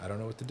know. I don't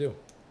know what to do.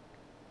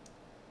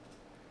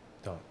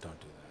 Don't do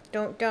that.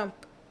 Don't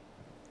dump.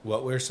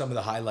 What were some of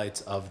the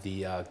highlights of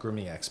the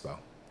Grooming Expo?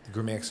 The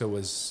Grooming Expo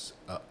was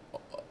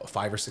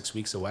 5 or 6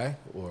 weeks away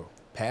or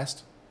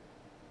past.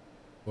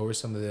 What were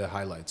some of the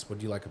highlights? What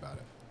do you like about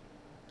it?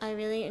 I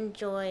really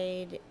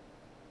enjoyed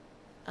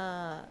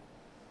some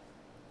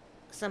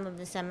of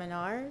the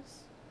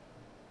seminars.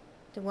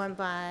 The one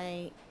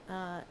by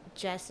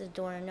Jess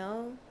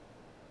Adorno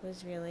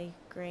was really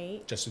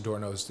great. Jess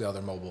Adorno is the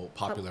other mobile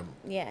popular.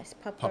 Yes,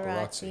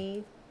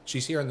 Paparazzi.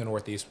 She's here in the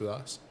Northeast with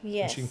us.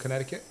 Yes. Is she in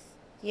Connecticut?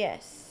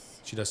 Yes.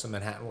 She does some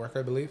Manhattan work,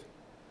 I believe.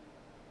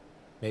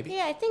 Maybe.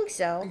 Yeah, I think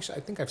so. I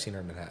think I've seen her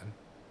in Manhattan.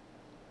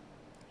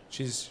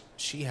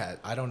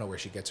 I don't know where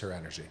she gets her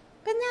energy.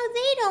 But now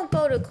they don't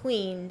go to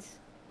Queens.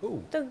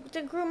 Ooh. The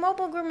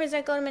mobile groomers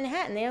that go to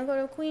Manhattan, they don't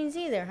go to Queens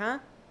either, huh?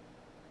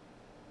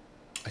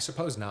 I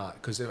suppose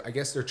not, because I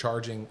guess they're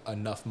charging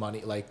enough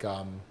money. Like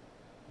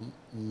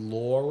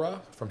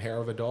Laura from Hair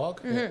of a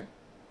Dog,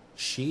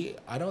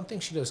 I don't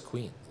think she does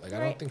Queens. Like I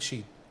don't think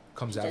she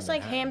comes out of Just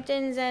like Manhattan.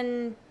 Hamptons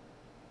and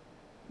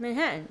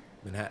Manhattan.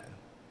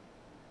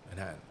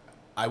 Manhattan.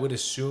 I would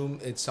assume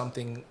it's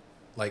something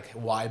like,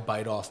 why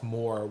bite off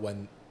more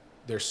when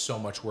there's so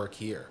much work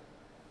here?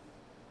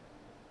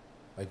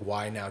 Like,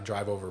 why now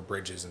drive over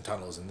bridges and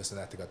tunnels and this and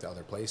that to go to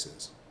other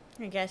places?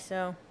 I guess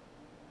so.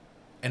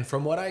 And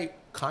from what I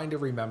kind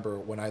of remember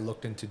when I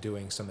looked into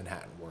doing some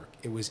Manhattan work,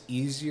 it was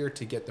easier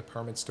to get the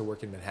permits to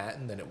work in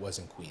Manhattan than it was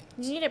in Queens.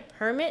 You need a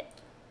permit?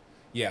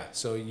 Yeah,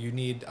 so you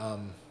need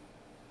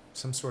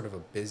some sort of a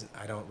business.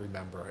 I don't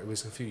remember. It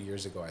was a few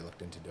years ago I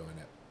looked into doing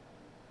it.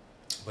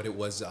 But it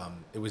was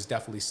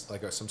definitely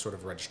like some sort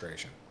of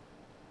registration.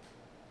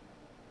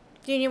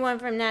 Do you need one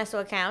from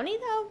Nassau County,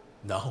 though?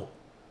 No.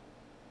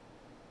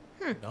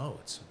 No,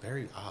 it's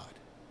very odd.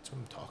 That's what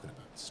I'm talking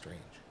about. It's strange.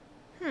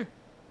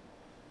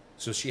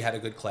 So she had a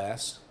good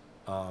class.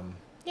 Yeah,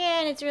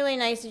 and it's really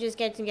nice to just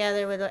get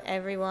together with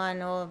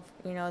everyone, all of,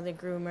 the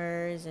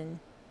groomers and...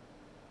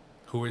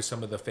 Who are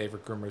some of the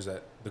favorite groomers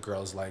that the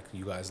girls like,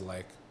 you guys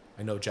like?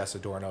 I know Jess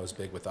Adorno is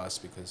big with us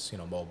because,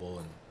 mobile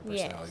and her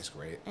personality's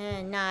great.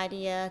 And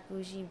Nadia,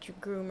 bougie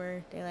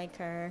groomer, they like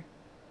her.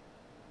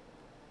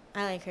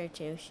 I like her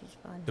too. She's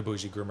fun. The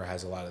bougie groomer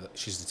has a lot of...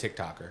 she's the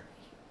TikToker.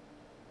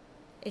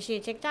 Is she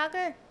a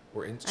TikToker?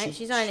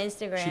 She's on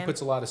Instagram. She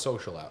puts a lot of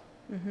social out.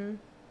 Mm-hmm.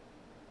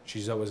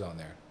 She's always on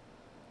there.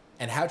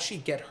 And how'd she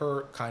get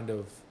her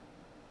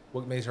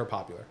what made her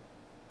popular?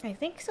 I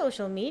think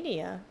social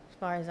media, as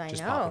far as I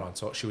Just know.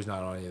 popping on she was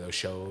not on any of those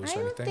shows or anything?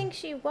 I don't think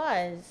she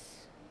was.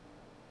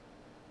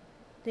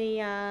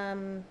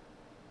 The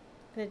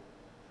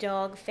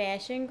dog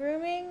fashion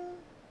grooming?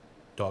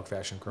 Dog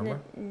fashion groomer?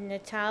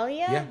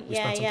 Natalia? Yeah, we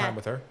spent some time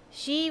with her.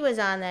 She was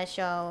on that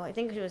show. I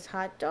think it was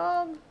Hot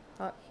Dog.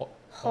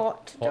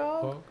 Hot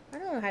dog? I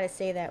don't know how to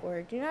say that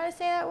word. Do you know how to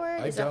say that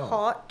word? Is it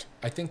hot?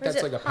 I think Or is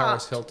that's it like a hot?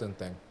 Paris Hilton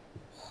thing.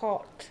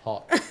 Hot.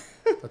 Hot.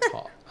 That's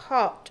hot.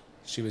 Hot.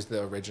 She was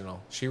the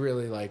original. She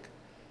really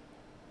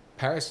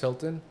Paris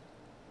Hilton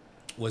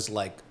was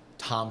like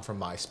Tom from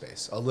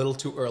MySpace. A little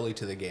too early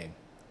to the game.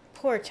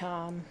 Poor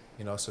Tom.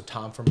 So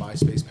Tom from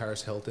MySpace,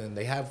 Paris Hilton,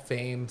 they have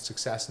fame,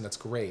 success, and that's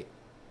great.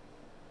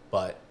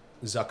 But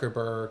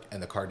Zuckerberg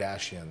and the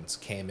Kardashians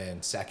came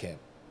in second,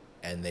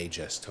 and they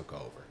just took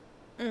over.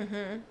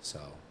 Mm-hmm. So,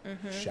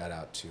 shout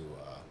out to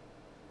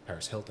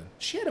Paris Hilton.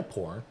 She had a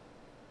porn.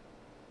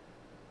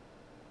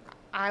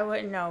 I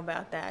wouldn't know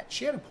about that.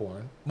 She had a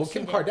porn. Well, She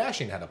Kim did.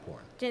 Kardashian had a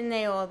porn. Didn't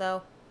they all,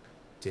 though?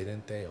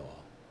 Didn't they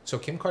all? So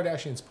Kim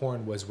Kardashian's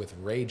porn was with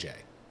Ray J.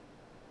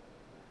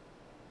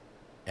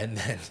 And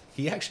then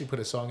he actually put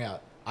a song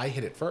out, I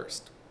Hit It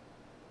First.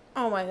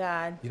 Oh, my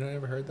God. You don't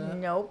ever heard that?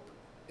 Nope.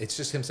 It's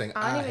just him saying,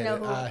 I don't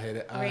even know I hit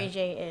it, who Ray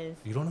J is.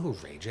 You don't know who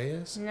Ray J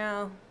is?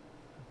 No.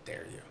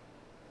 Dare you.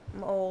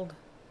 I'm old.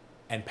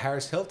 And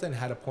Paris Hilton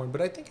had a porn,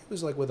 but I think it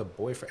was with a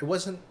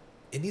boyfriend.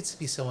 It needs to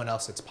be someone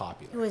else that's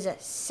popular. It was a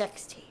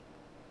sex tape.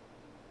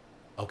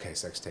 Okay,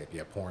 sex tape.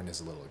 Yeah, porn is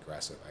a little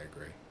aggressive. I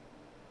agree.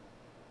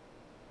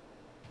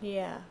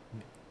 Yeah.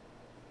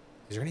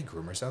 Is there any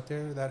groomers out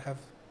there that have,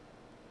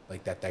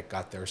 that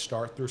got their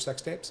start through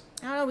sex tapes?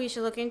 I don't know. We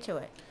should look into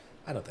it.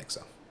 I don't think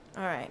so.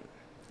 All right.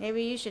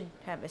 Maybe you should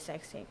have a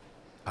sex tape.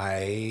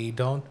 I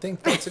don't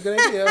think that's a good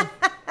idea.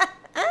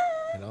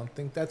 I don't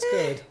think that's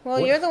good. Well,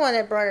 you're the one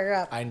that brought it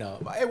up. I know.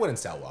 It wouldn't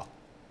sell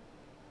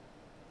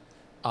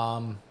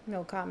well.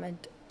 No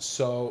comment.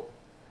 So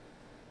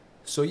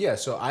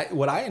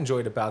what I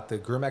enjoyed about the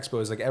Groom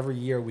Expo is every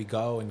year we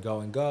go and go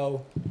and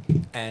go,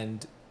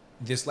 and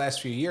this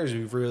last few years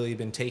we've really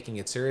been taking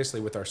it seriously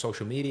with our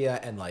social media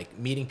and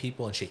meeting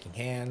people and shaking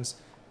hands.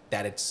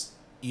 That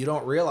you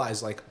don't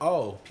realize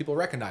people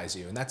recognize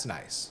you, and that's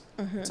nice.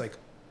 Mm-hmm. It's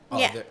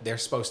they're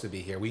supposed to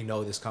be here. We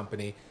know this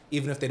company,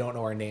 even if they don't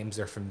know our names.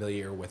 They're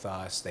familiar with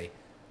us. They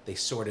they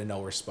sort of know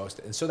we're supposed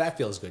to. And so that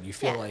feels good. You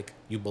feel Yeah. like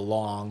you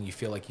belong. You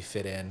feel like you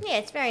fit in. Yeah,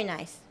 it's very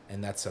nice.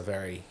 And that's a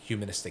very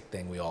humanistic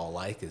thing we all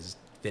like, is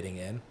fitting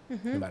in,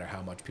 no matter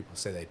how much people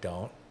say they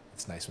don't.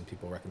 It's nice when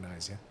people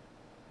recognize you.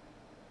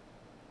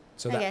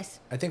 So I guess.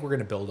 I think we're going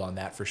to build on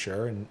that for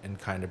sure, and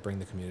kind of bring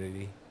the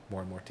community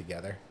more and more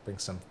together, bring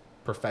some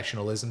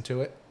professionalism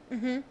to it,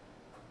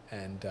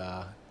 and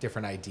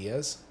different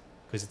ideas,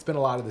 because it's been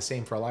a lot of the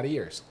same for a lot of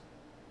years.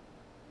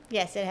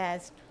 Yes, it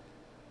has.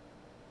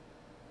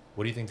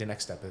 What do you think the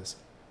next step is?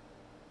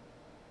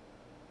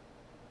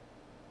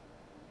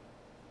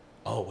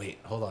 Oh, wait,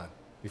 hold on.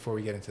 Before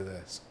we get into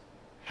this,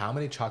 how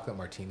many chocolate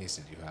martinis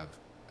did you have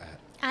at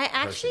I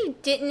actually Hershey?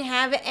 didn't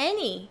have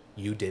any.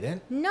 You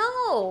didn't?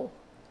 No.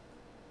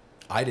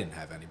 I didn't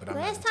have any, but I'm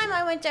not Last into time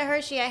that. I went to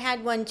Hershey, I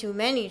had one too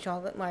many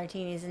chocolate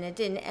martinis, and it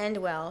didn't end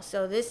well.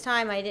 So this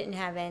time I didn't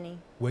have any.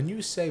 When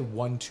you say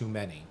one too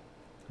many,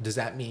 does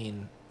that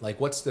mean, like,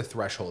 what's the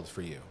threshold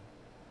for you?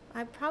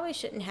 I probably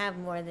shouldn't have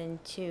more than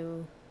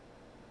 2,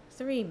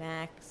 3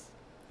 max.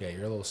 Yeah,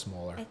 you're a little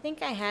smaller. I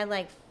think I had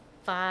like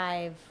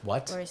 5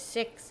 What? or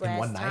 6 In last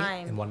one night?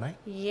 time. In one night?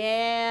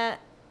 Yeah.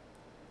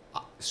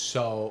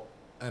 So,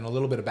 and a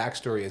little bit of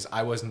backstory is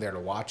I wasn't there to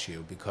watch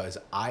you because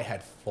I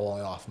had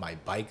fallen off my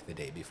bike the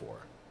day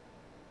before.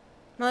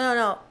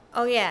 No.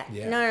 Oh, yeah.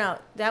 Yeah. No.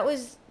 That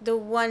was the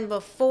one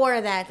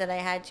before that I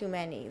had too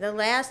many. The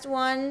last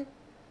one,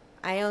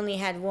 I only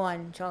had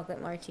 1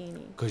 chocolate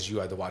martini. Because you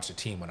had to watch the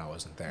team when I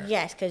wasn't there.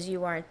 Yes, because you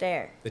weren't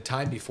there. The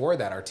time before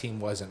that, our team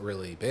wasn't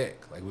really big.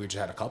 Like, we just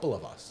had a couple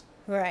of us.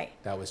 Right.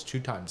 That was 2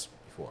 times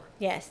before.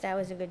 Yes, that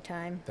was a good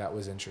time. That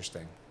was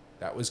interesting.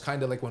 That was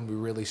kind of like when we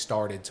really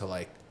started to,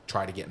 like,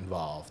 try to get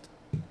involved.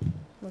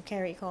 Well,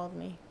 Carrie called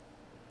me.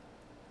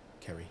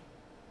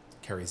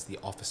 Carrie's the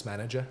office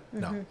manager?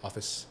 No,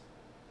 office.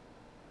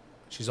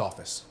 She's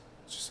office.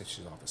 Let's just say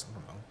she's office. I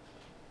don't know.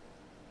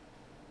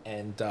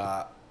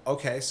 And,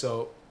 okay,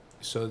 so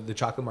the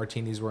chocolate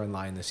martinis were in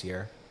line this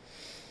year.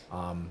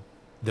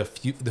 The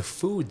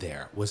food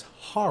there was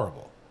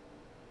horrible.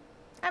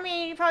 I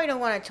mean, you probably don't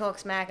want to talk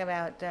smack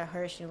about the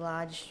Hershey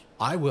Lodge.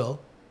 I will.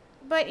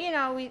 But, you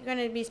know, we're going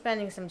to be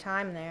spending some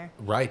time there.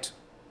 Right.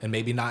 And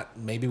maybe not.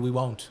 Maybe we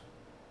won't.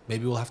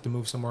 Maybe we'll have to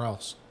move somewhere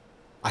else.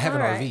 I have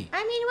an All right. RV.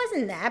 I mean, it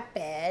wasn't that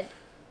bad.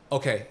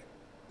 Okay.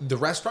 The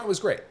restaurant was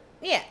great.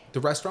 Yeah. The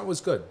restaurant was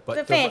good. But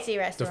The fancy The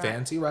restaurant.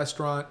 fancy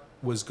restaurant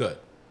was good.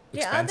 The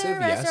Expensive, other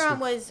yes. restaurant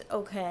was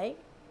okay.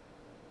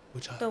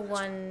 Which other The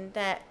restaurant? one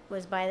that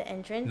was by the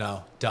entrance.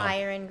 No, dump.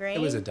 Fire and Grain.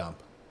 It was a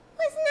dump.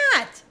 Was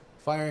not.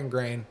 Fire and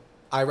Grain.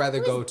 I'd rather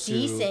It go was to.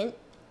 decent.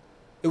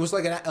 It was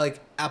like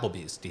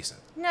Applebee's decent.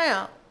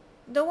 No.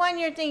 The one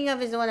you're thinking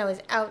of is the one that was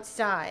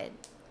outside,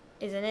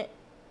 isn't it?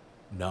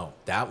 No,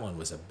 that one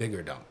was a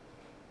bigger dump.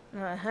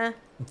 Uh-huh.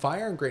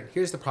 Fire and Grain.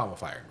 Here's the problem with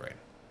Fire and Grain.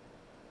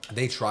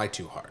 They try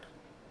too hard.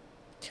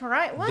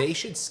 Try what? They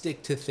should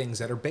stick to things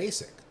that are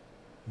basic.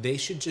 They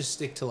should just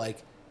stick to,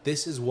 like,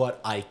 this is what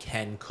I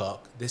can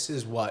cook. This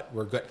is what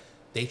we're good.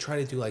 They try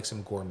to do like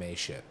some gourmet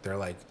shit. They're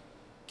like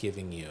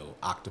giving you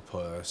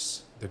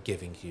octopus. They're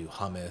giving you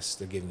hummus.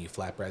 They're giving you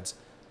flatbreads.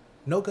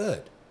 No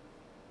good.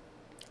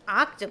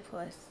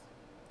 Octopus.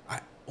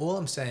 All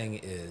I'm saying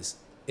is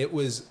it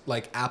was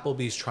like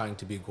Applebee's trying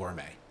to be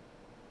gourmet.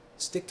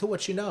 Stick to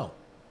what you know.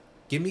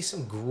 Give me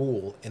some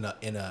gruel in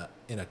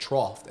a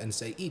trough and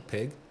say, eat,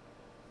 pig.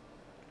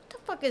 What the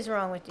fuck is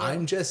wrong with you?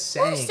 I'm just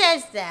Who saying.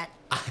 says that?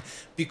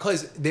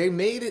 Because they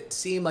made it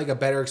seem like a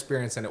better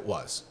experience than it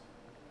was.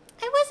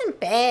 It wasn't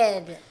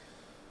bad.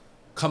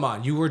 Come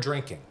on, you were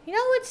drinking. You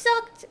know what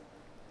sucked?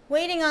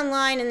 Waiting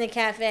online in the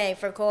cafe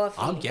for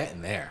coffee. I'm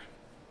getting there.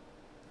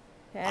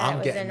 That I'm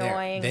was getting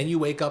annoying. there. Then you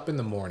wake up in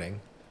the morning.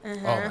 Oh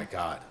my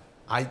God.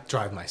 I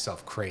drive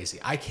myself crazy.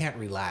 I can't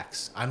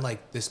relax. I'm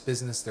like, this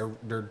business, they're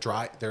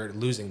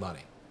losing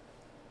money.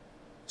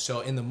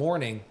 So in the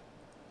morning,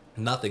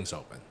 nothing's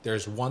open.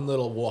 There's one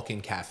little walk-in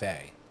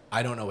cafe.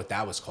 I don't know what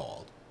that was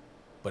called.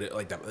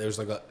 But there's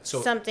like a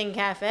Something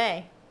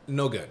cafe.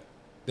 no good.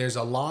 There's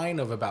a line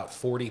of about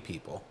 40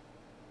 people.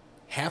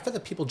 Half of the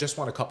people just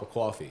want a cup of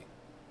coffee.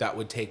 That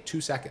would take 2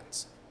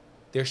 seconds.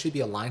 There should be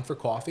a line for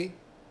coffee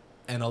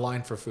and a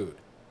line for food.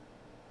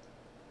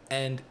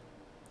 And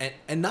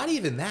not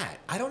even that.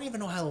 I don't even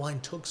know how the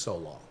line took so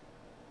long.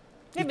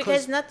 Yeah,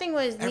 because nothing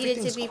was needed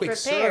Everything's to be quick prepared.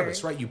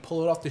 service, right? You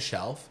pull it off the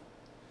shelf.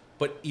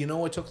 But you know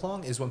what took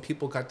long is when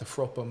people got the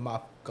Froppa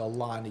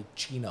Macalani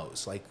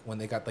chinos, like when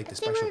they got like the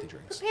They were specialty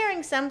drinks.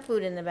 preparing some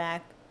food in the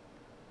back.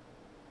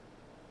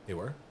 They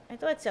were? I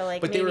thought so.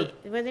 Like But they maybe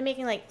were they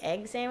making like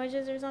egg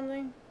sandwiches or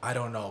something? I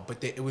don't know,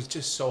 but it was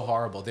just so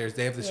horrible. They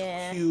have this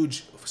Yeah.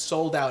 huge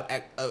sold out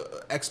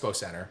expo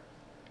center.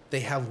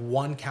 They have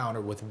one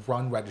counter with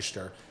one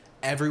register.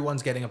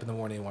 Everyone's getting up in the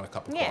morning and want a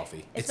cup of Yeah,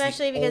 coffee. It's the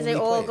especially because they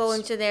only all go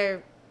place. into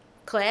their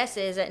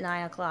classes at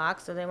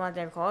 9:00, so they want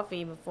their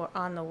coffee before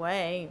on the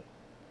way.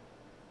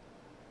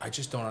 I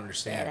just don't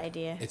understand. Bad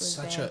idea. It It's was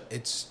such bad.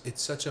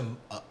 it's such a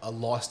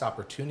lost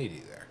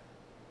opportunity there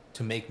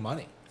to make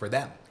money for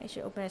them. They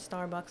should open a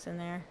Starbucks in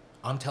there.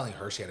 I'm telling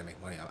Hershey how to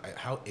make money.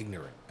 How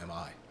ignorant am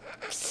I?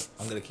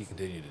 I'm gonna keep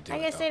continuing to do it. I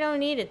guess though. they don't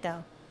need it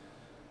though.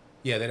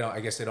 Yeah, they don't. I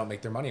guess they don't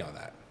make their money on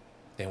that.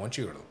 They want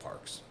you to go to the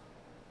parks.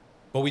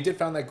 But we did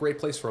found that great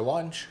place for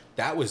lunch.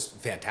 That was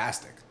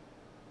fantastic.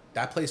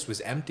 That place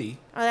was empty,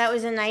 Oh, that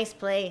was a nice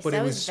place. but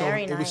That it was was so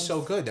very nice. it was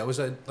so good. That was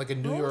like a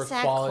New What York was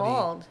that quality.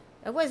 called?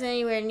 It wasn't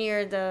anywhere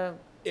near the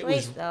It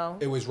place was though.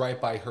 It was right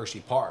by Hershey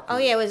Park. Oh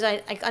yeah, it was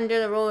like under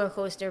the roller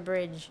coaster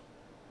bridge.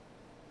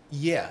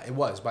 Yeah, it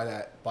was by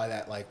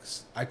that like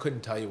I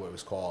couldn't tell you what it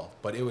was called,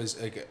 but it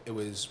was like it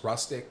was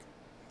rustic.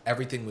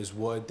 Everything was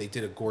wood. They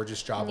did a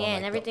gorgeous job on Yeah, like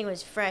and everything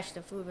was fresh.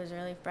 The food was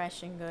really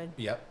fresh and good.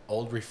 Yep,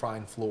 old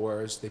refined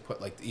floors. They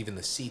put like even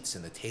the seats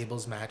and the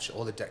tables match.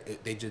 All the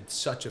they did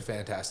such a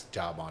fantastic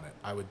job on it.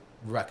 I would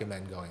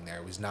recommend going there.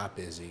 It was not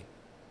busy.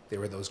 There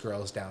were those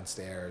girls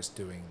downstairs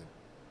doing.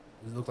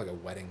 It looked like a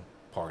wedding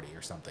party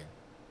or something.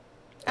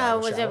 Oh,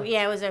 Bridal shower.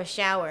 it was a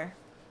shower.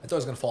 I thought I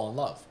was gonna fall in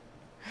love.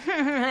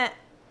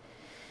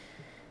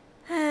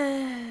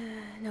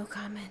 No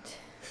comment.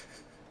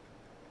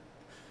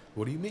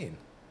 What do you mean?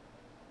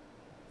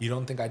 You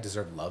don't think I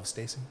deserve love,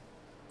 Stacy?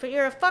 But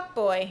you're a fuck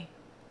boy.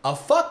 A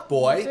fuck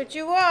boy? That's what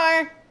you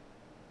are.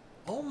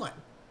 Oh my!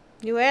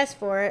 You asked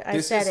for it. I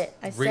This said is- it.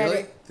 I said really?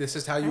 it. This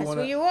is how you That's want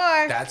to. what you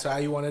are. That's how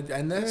you want to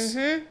end this.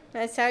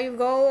 That's how you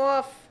go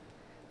off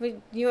with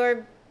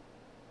your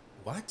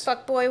What?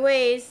 fuck boy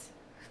ways.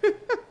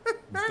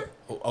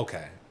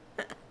 Okay.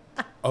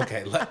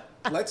 Okay.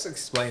 Let's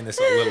explain this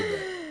a little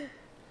bit.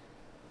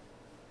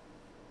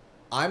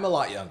 I'm a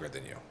lot younger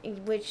than you,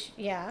 Which,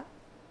 yeah.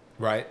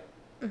 right?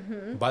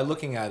 Mm-hmm. By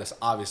looking at us,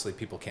 obviously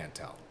people can't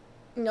tell.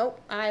 Nope.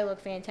 I look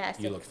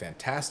fantastic. You look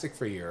fantastic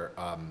for your,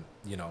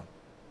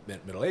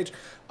 middle age.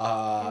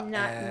 I'm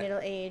not and- middle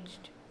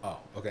aged. Oh,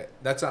 okay.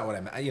 That's not what I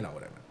meant. You know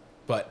what I meant.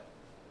 But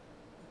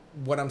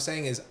what I'm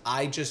saying is,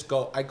 I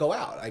go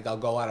out. I'll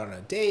go out on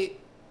a date.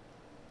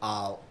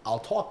 I'll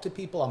talk to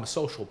people. I'm a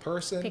social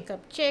person. Pick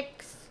up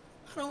chicks.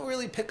 I don't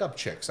really pick up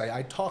chicks.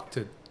 I talk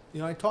to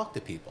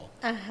people.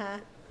 Uh-huh.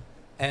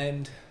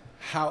 And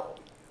how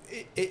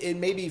it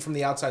may be from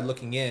the outside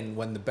looking in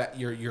when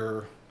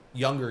your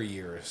younger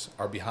years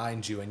are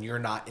behind you and you're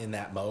not in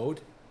that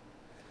mode.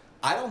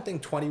 I don't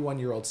think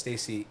 21-year-old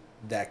Stacy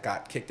that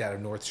got kicked out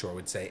of North Shore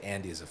would say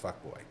Andy is a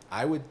fuckboy.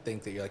 I would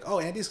think that you're like, oh,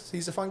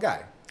 he's a fun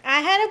guy.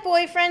 I had a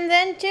boyfriend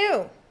then,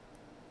 too.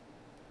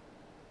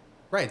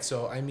 Right.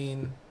 So, I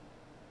mean,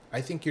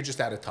 I think you're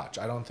just out of touch.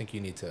 I don't think you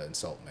need to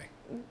insult me.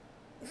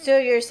 So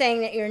you're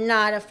saying that you're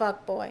not a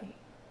fuck boy?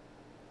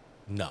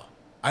 No.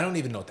 I don't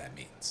even know what that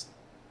means.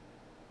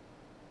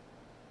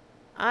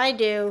 I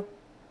do.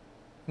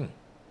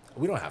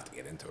 We don't have to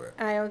get into it.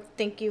 I don't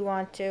think you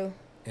want to.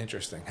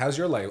 Interesting. How's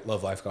your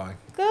love life going?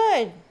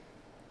 Good.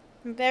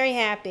 I'm very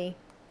happy.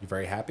 You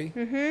very happy?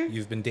 Mm-hmm.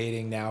 You've been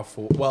dating now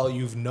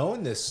you've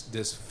known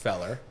this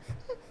feller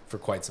for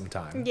quite some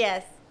time.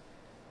 Yes.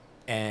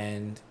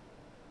 And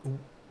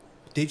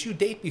did you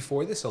date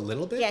before this a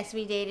little bit? Yes,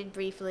 we dated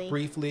briefly.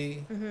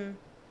 Briefly. Mm-hmm.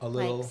 A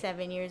little. Like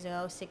 7 years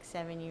ago,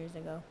 7 years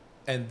ago.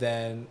 And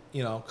then,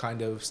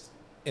 kind of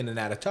in and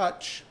out of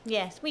touch.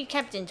 Yes, we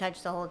kept in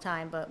touch the whole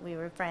time, but we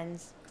were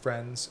friends.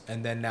 Friends.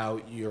 And then now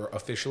you're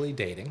officially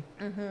dating.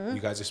 Mm-hmm.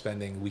 You guys are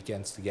spending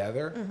weekends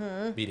together.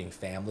 Mm-hmm. Meeting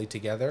family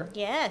together.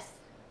 Yes.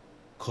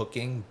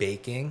 Cooking,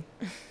 baking.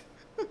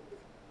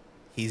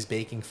 He's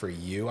baking for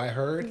you, I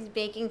heard. He's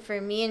baking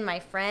for me and my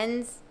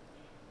friends.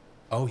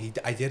 Oh,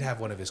 I did have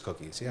one of his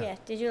cookies. Yeah. Yeah.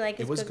 Did you like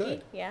his It was cookie?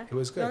 good. Yeah. It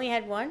was good. You only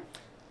had one?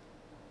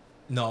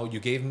 No, you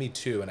gave me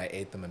two, and I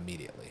ate them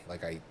immediately.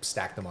 Like I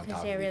stacked them on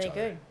top of each they're really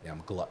other. good. Yeah,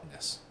 I'm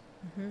gluttonous.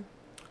 Mm-hmm.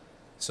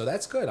 So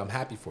that's good. I'm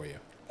happy for you.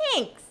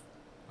 Thanks.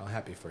 I'm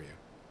happy for you.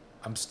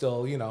 I'm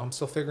still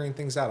figuring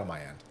things out on my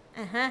end.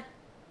 Uh-huh.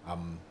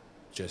 I'm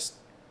just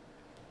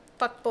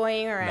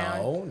Fuckboying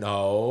around.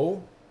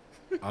 no.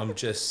 I'm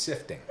just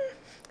sifting.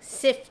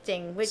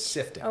 Sifting.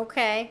 Sifting.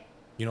 Okay.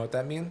 You know what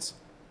that means?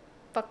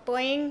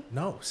 Fuckboying?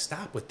 No,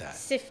 stop with that.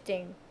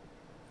 Sifting.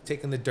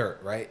 Taking the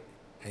dirt, right?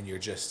 And you're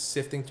just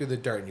sifting through the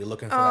dirt and you're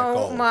looking for that Oh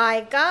gold.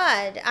 my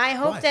God. I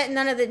hope What? that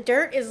none of the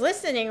dirt is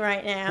listening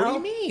right now. What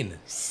do you mean?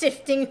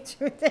 Sifting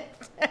through the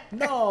dirt.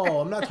 No,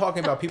 I'm not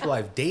talking about people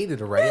I've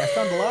dated already. I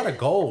found a lot of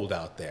gold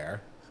out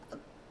there.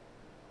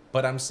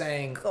 But I'm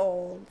saying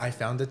Gold. I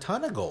found a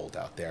ton of gold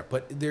out there.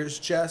 But there's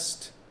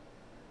just,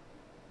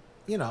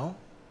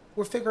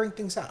 we're figuring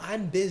things out.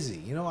 I'm busy.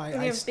 You're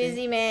a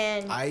busy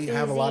man. I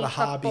have a lot of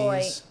Busy fuckboy.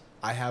 hobbies.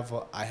 I have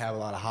a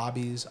lot of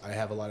hobbies. I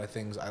have a lot of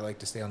things. I like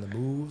to stay on the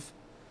move.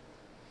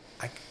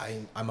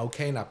 I'm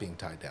okay not being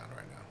tied down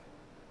right now.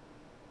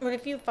 What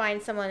if you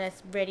find someone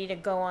that's ready to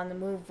go on the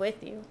move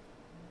with you?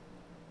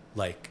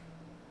 Like,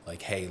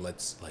 hey,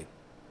 let's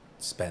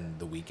spend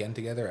the weekend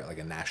together at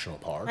a national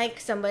park. Like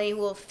somebody who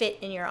will fit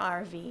in your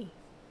RV.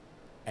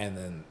 And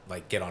then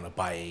get on a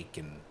bike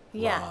and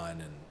Yeah.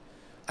 run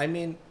I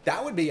mean,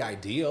 that would be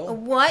ideal.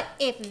 What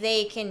if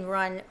they can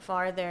run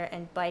farther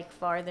and bike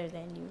farther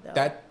than you, though?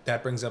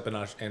 That brings up an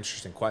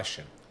interesting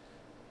question.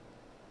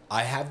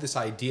 I have this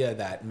idea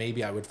that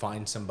maybe I would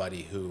find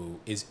somebody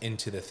who is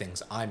into the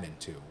things I'm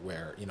into,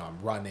 where, you know,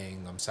 I'm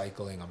running, I'm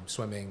cycling, I'm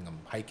swimming, I'm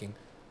hiking,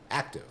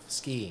 active,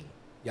 skiing,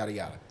 yada,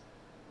 yada.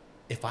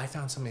 If I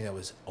found somebody that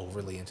was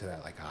overly into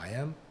that like I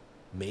am,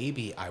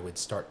 maybe I would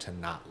start to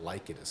not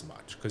like it as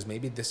much, because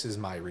maybe this is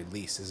my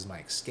release, this is my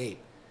escape.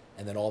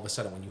 And then all of a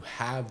sudden, when you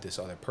have this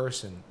other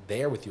person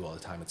there with you all the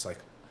time, it's like,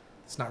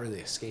 it's not really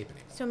escape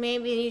anymore. So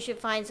maybe you should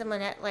find someone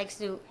that likes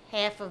to do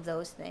half of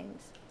those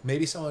things.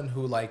 Maybe someone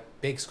who like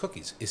bakes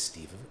cookies. Is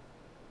Steve?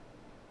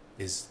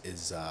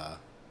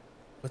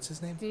 What's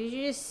his name? Did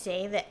you just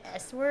say the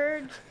S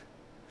word?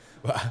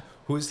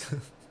 Who's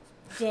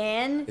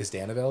Dan? is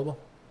Dan available?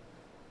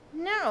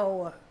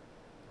 No.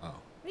 Oh, What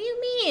do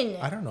you mean?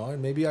 I don't know.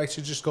 Maybe I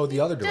should just go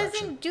the other direction.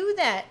 Doesn't do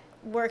that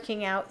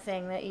working out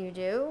thing that you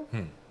do.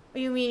 Or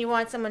you mean you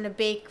want someone to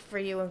bake for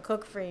you and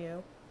cook for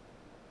you?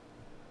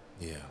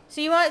 Yeah. So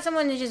you want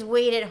someone to just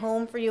wait at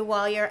home for you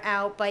while you're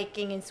out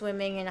biking and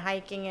swimming and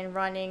hiking and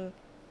running.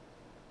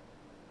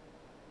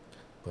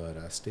 But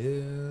I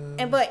still.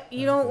 But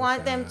you don't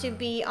want them to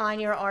be on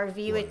your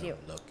RV with what you.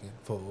 I'm looking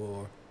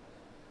for.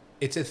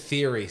 It's a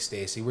theory,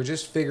 Stacy. We're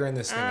just figuring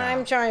this thing out.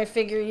 I'm trying to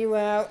figure you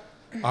out.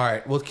 All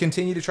right, we'll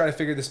continue to try to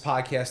figure this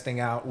podcast thing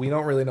out. We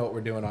don't really know what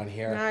we're doing on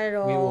here. Not at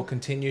all. We will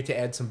continue to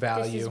add some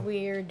value. This is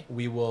weird.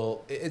 We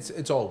will.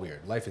 It's all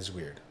weird. Life is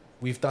weird.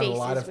 We've done a Face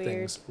lot is of weird.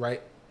 things,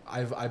 right?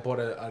 I bought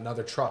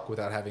another truck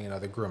without having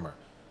another groomer.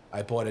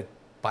 I bought a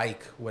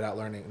bike without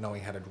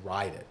knowing how to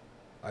ride it.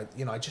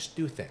 I just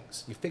do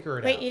things. You figure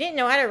it Wait, out. you didn't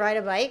know how to ride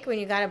a bike when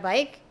you got a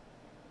bike?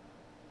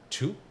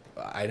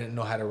 I didn't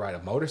know how to ride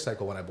a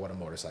motorcycle when I bought a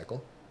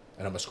motorcycle,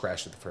 and almost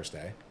crashed it the first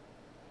day.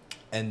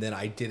 And then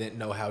I didn't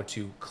know how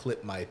to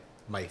clip my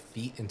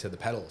feet into the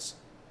pedals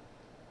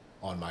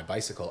on my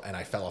bicycle, and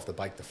I fell off the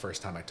bike the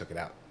first time I took it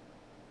out.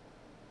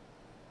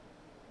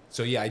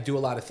 So yeah, I do a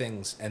lot of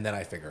things, and then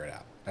I figure it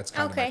out. That's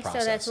kind of my Okay,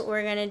 process. so that's what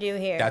we're going to do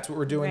here. That's what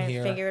we're doing gonna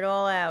here. Figure it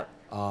all out.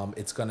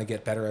 It's going to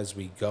get better as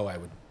we go, I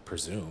would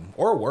presume,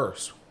 or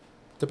worse.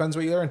 Depends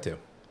what you're into.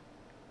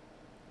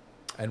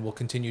 And we'll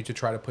continue to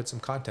try to put some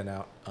content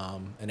out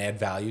and add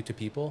value to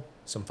people,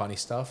 some funny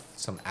stuff,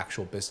 some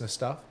actual business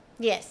stuff.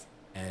 Yes.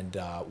 And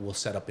we'll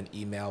set up an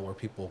email where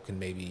people can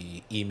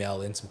maybe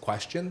email in some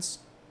questions.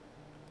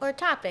 Or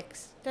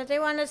topics that they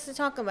want us to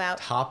talk about.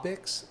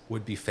 Topics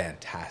would be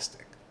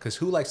fantastic, because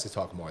who likes to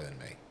talk more than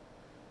me?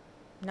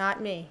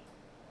 Not me.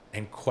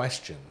 And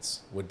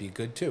questions would be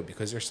good too,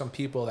 because there's some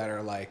people that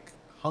are like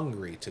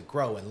hungry to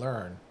grow and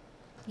learn.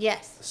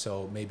 Yes.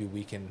 So maybe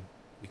we can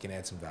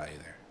add some value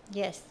there.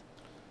 Yes.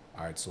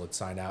 All right, so let's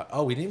sign out.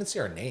 Oh, we didn't even see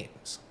our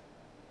names.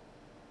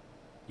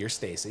 You're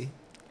Stacy.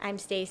 I'm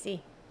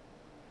Stacy.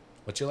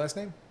 What's your last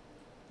name?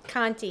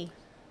 Conti.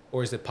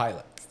 Or is it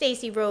Pilot?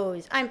 Stacy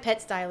Rose. I'm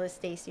pet stylist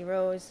Stacy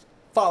Rose.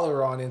 Follow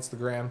her on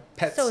Instagram.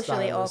 Pet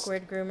Socially Stylist.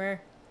 awkward groomer.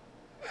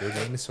 Your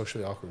name is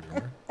Socially Awkward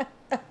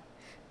Groomer.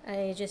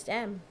 I just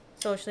am.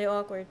 Socially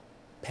awkward.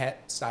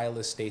 Pet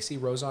Stylist Stacy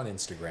Rose on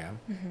Instagram.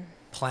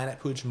 Planet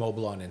Pooch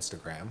Mobile on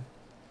Instagram.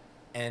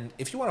 And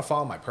if you want to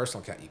follow my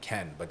personal account, you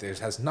can, but it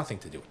has nothing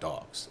to do with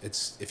dogs.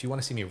 It's if you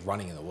want to see me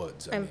running in the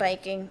woods. I I'm mean,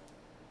 biking.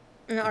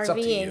 And It's up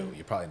to RVing. you.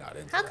 You're probably not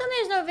into How that. come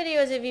there's no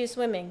videos of you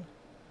swimming?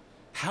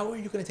 How are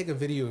you going to take a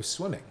video of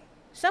swimming?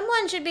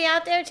 Someone should be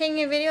out there taking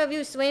a video of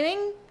you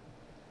swimming.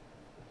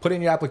 Put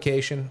in your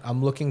application.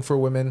 I'm looking for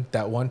women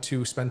that want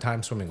to spend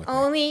time swimming with me.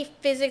 Only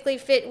physically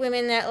fit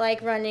women that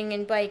like running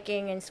and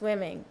biking and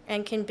swimming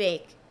and can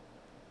bake.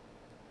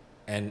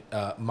 And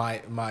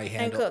my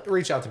handle. cook.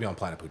 Reach out to me on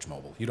Planet Pooch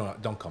Mobile. You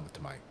don't come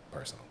to my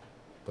personal,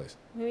 please.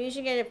 Maybe you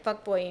should get a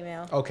fuckboy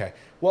email. Okay.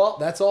 Well,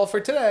 that's all for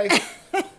today.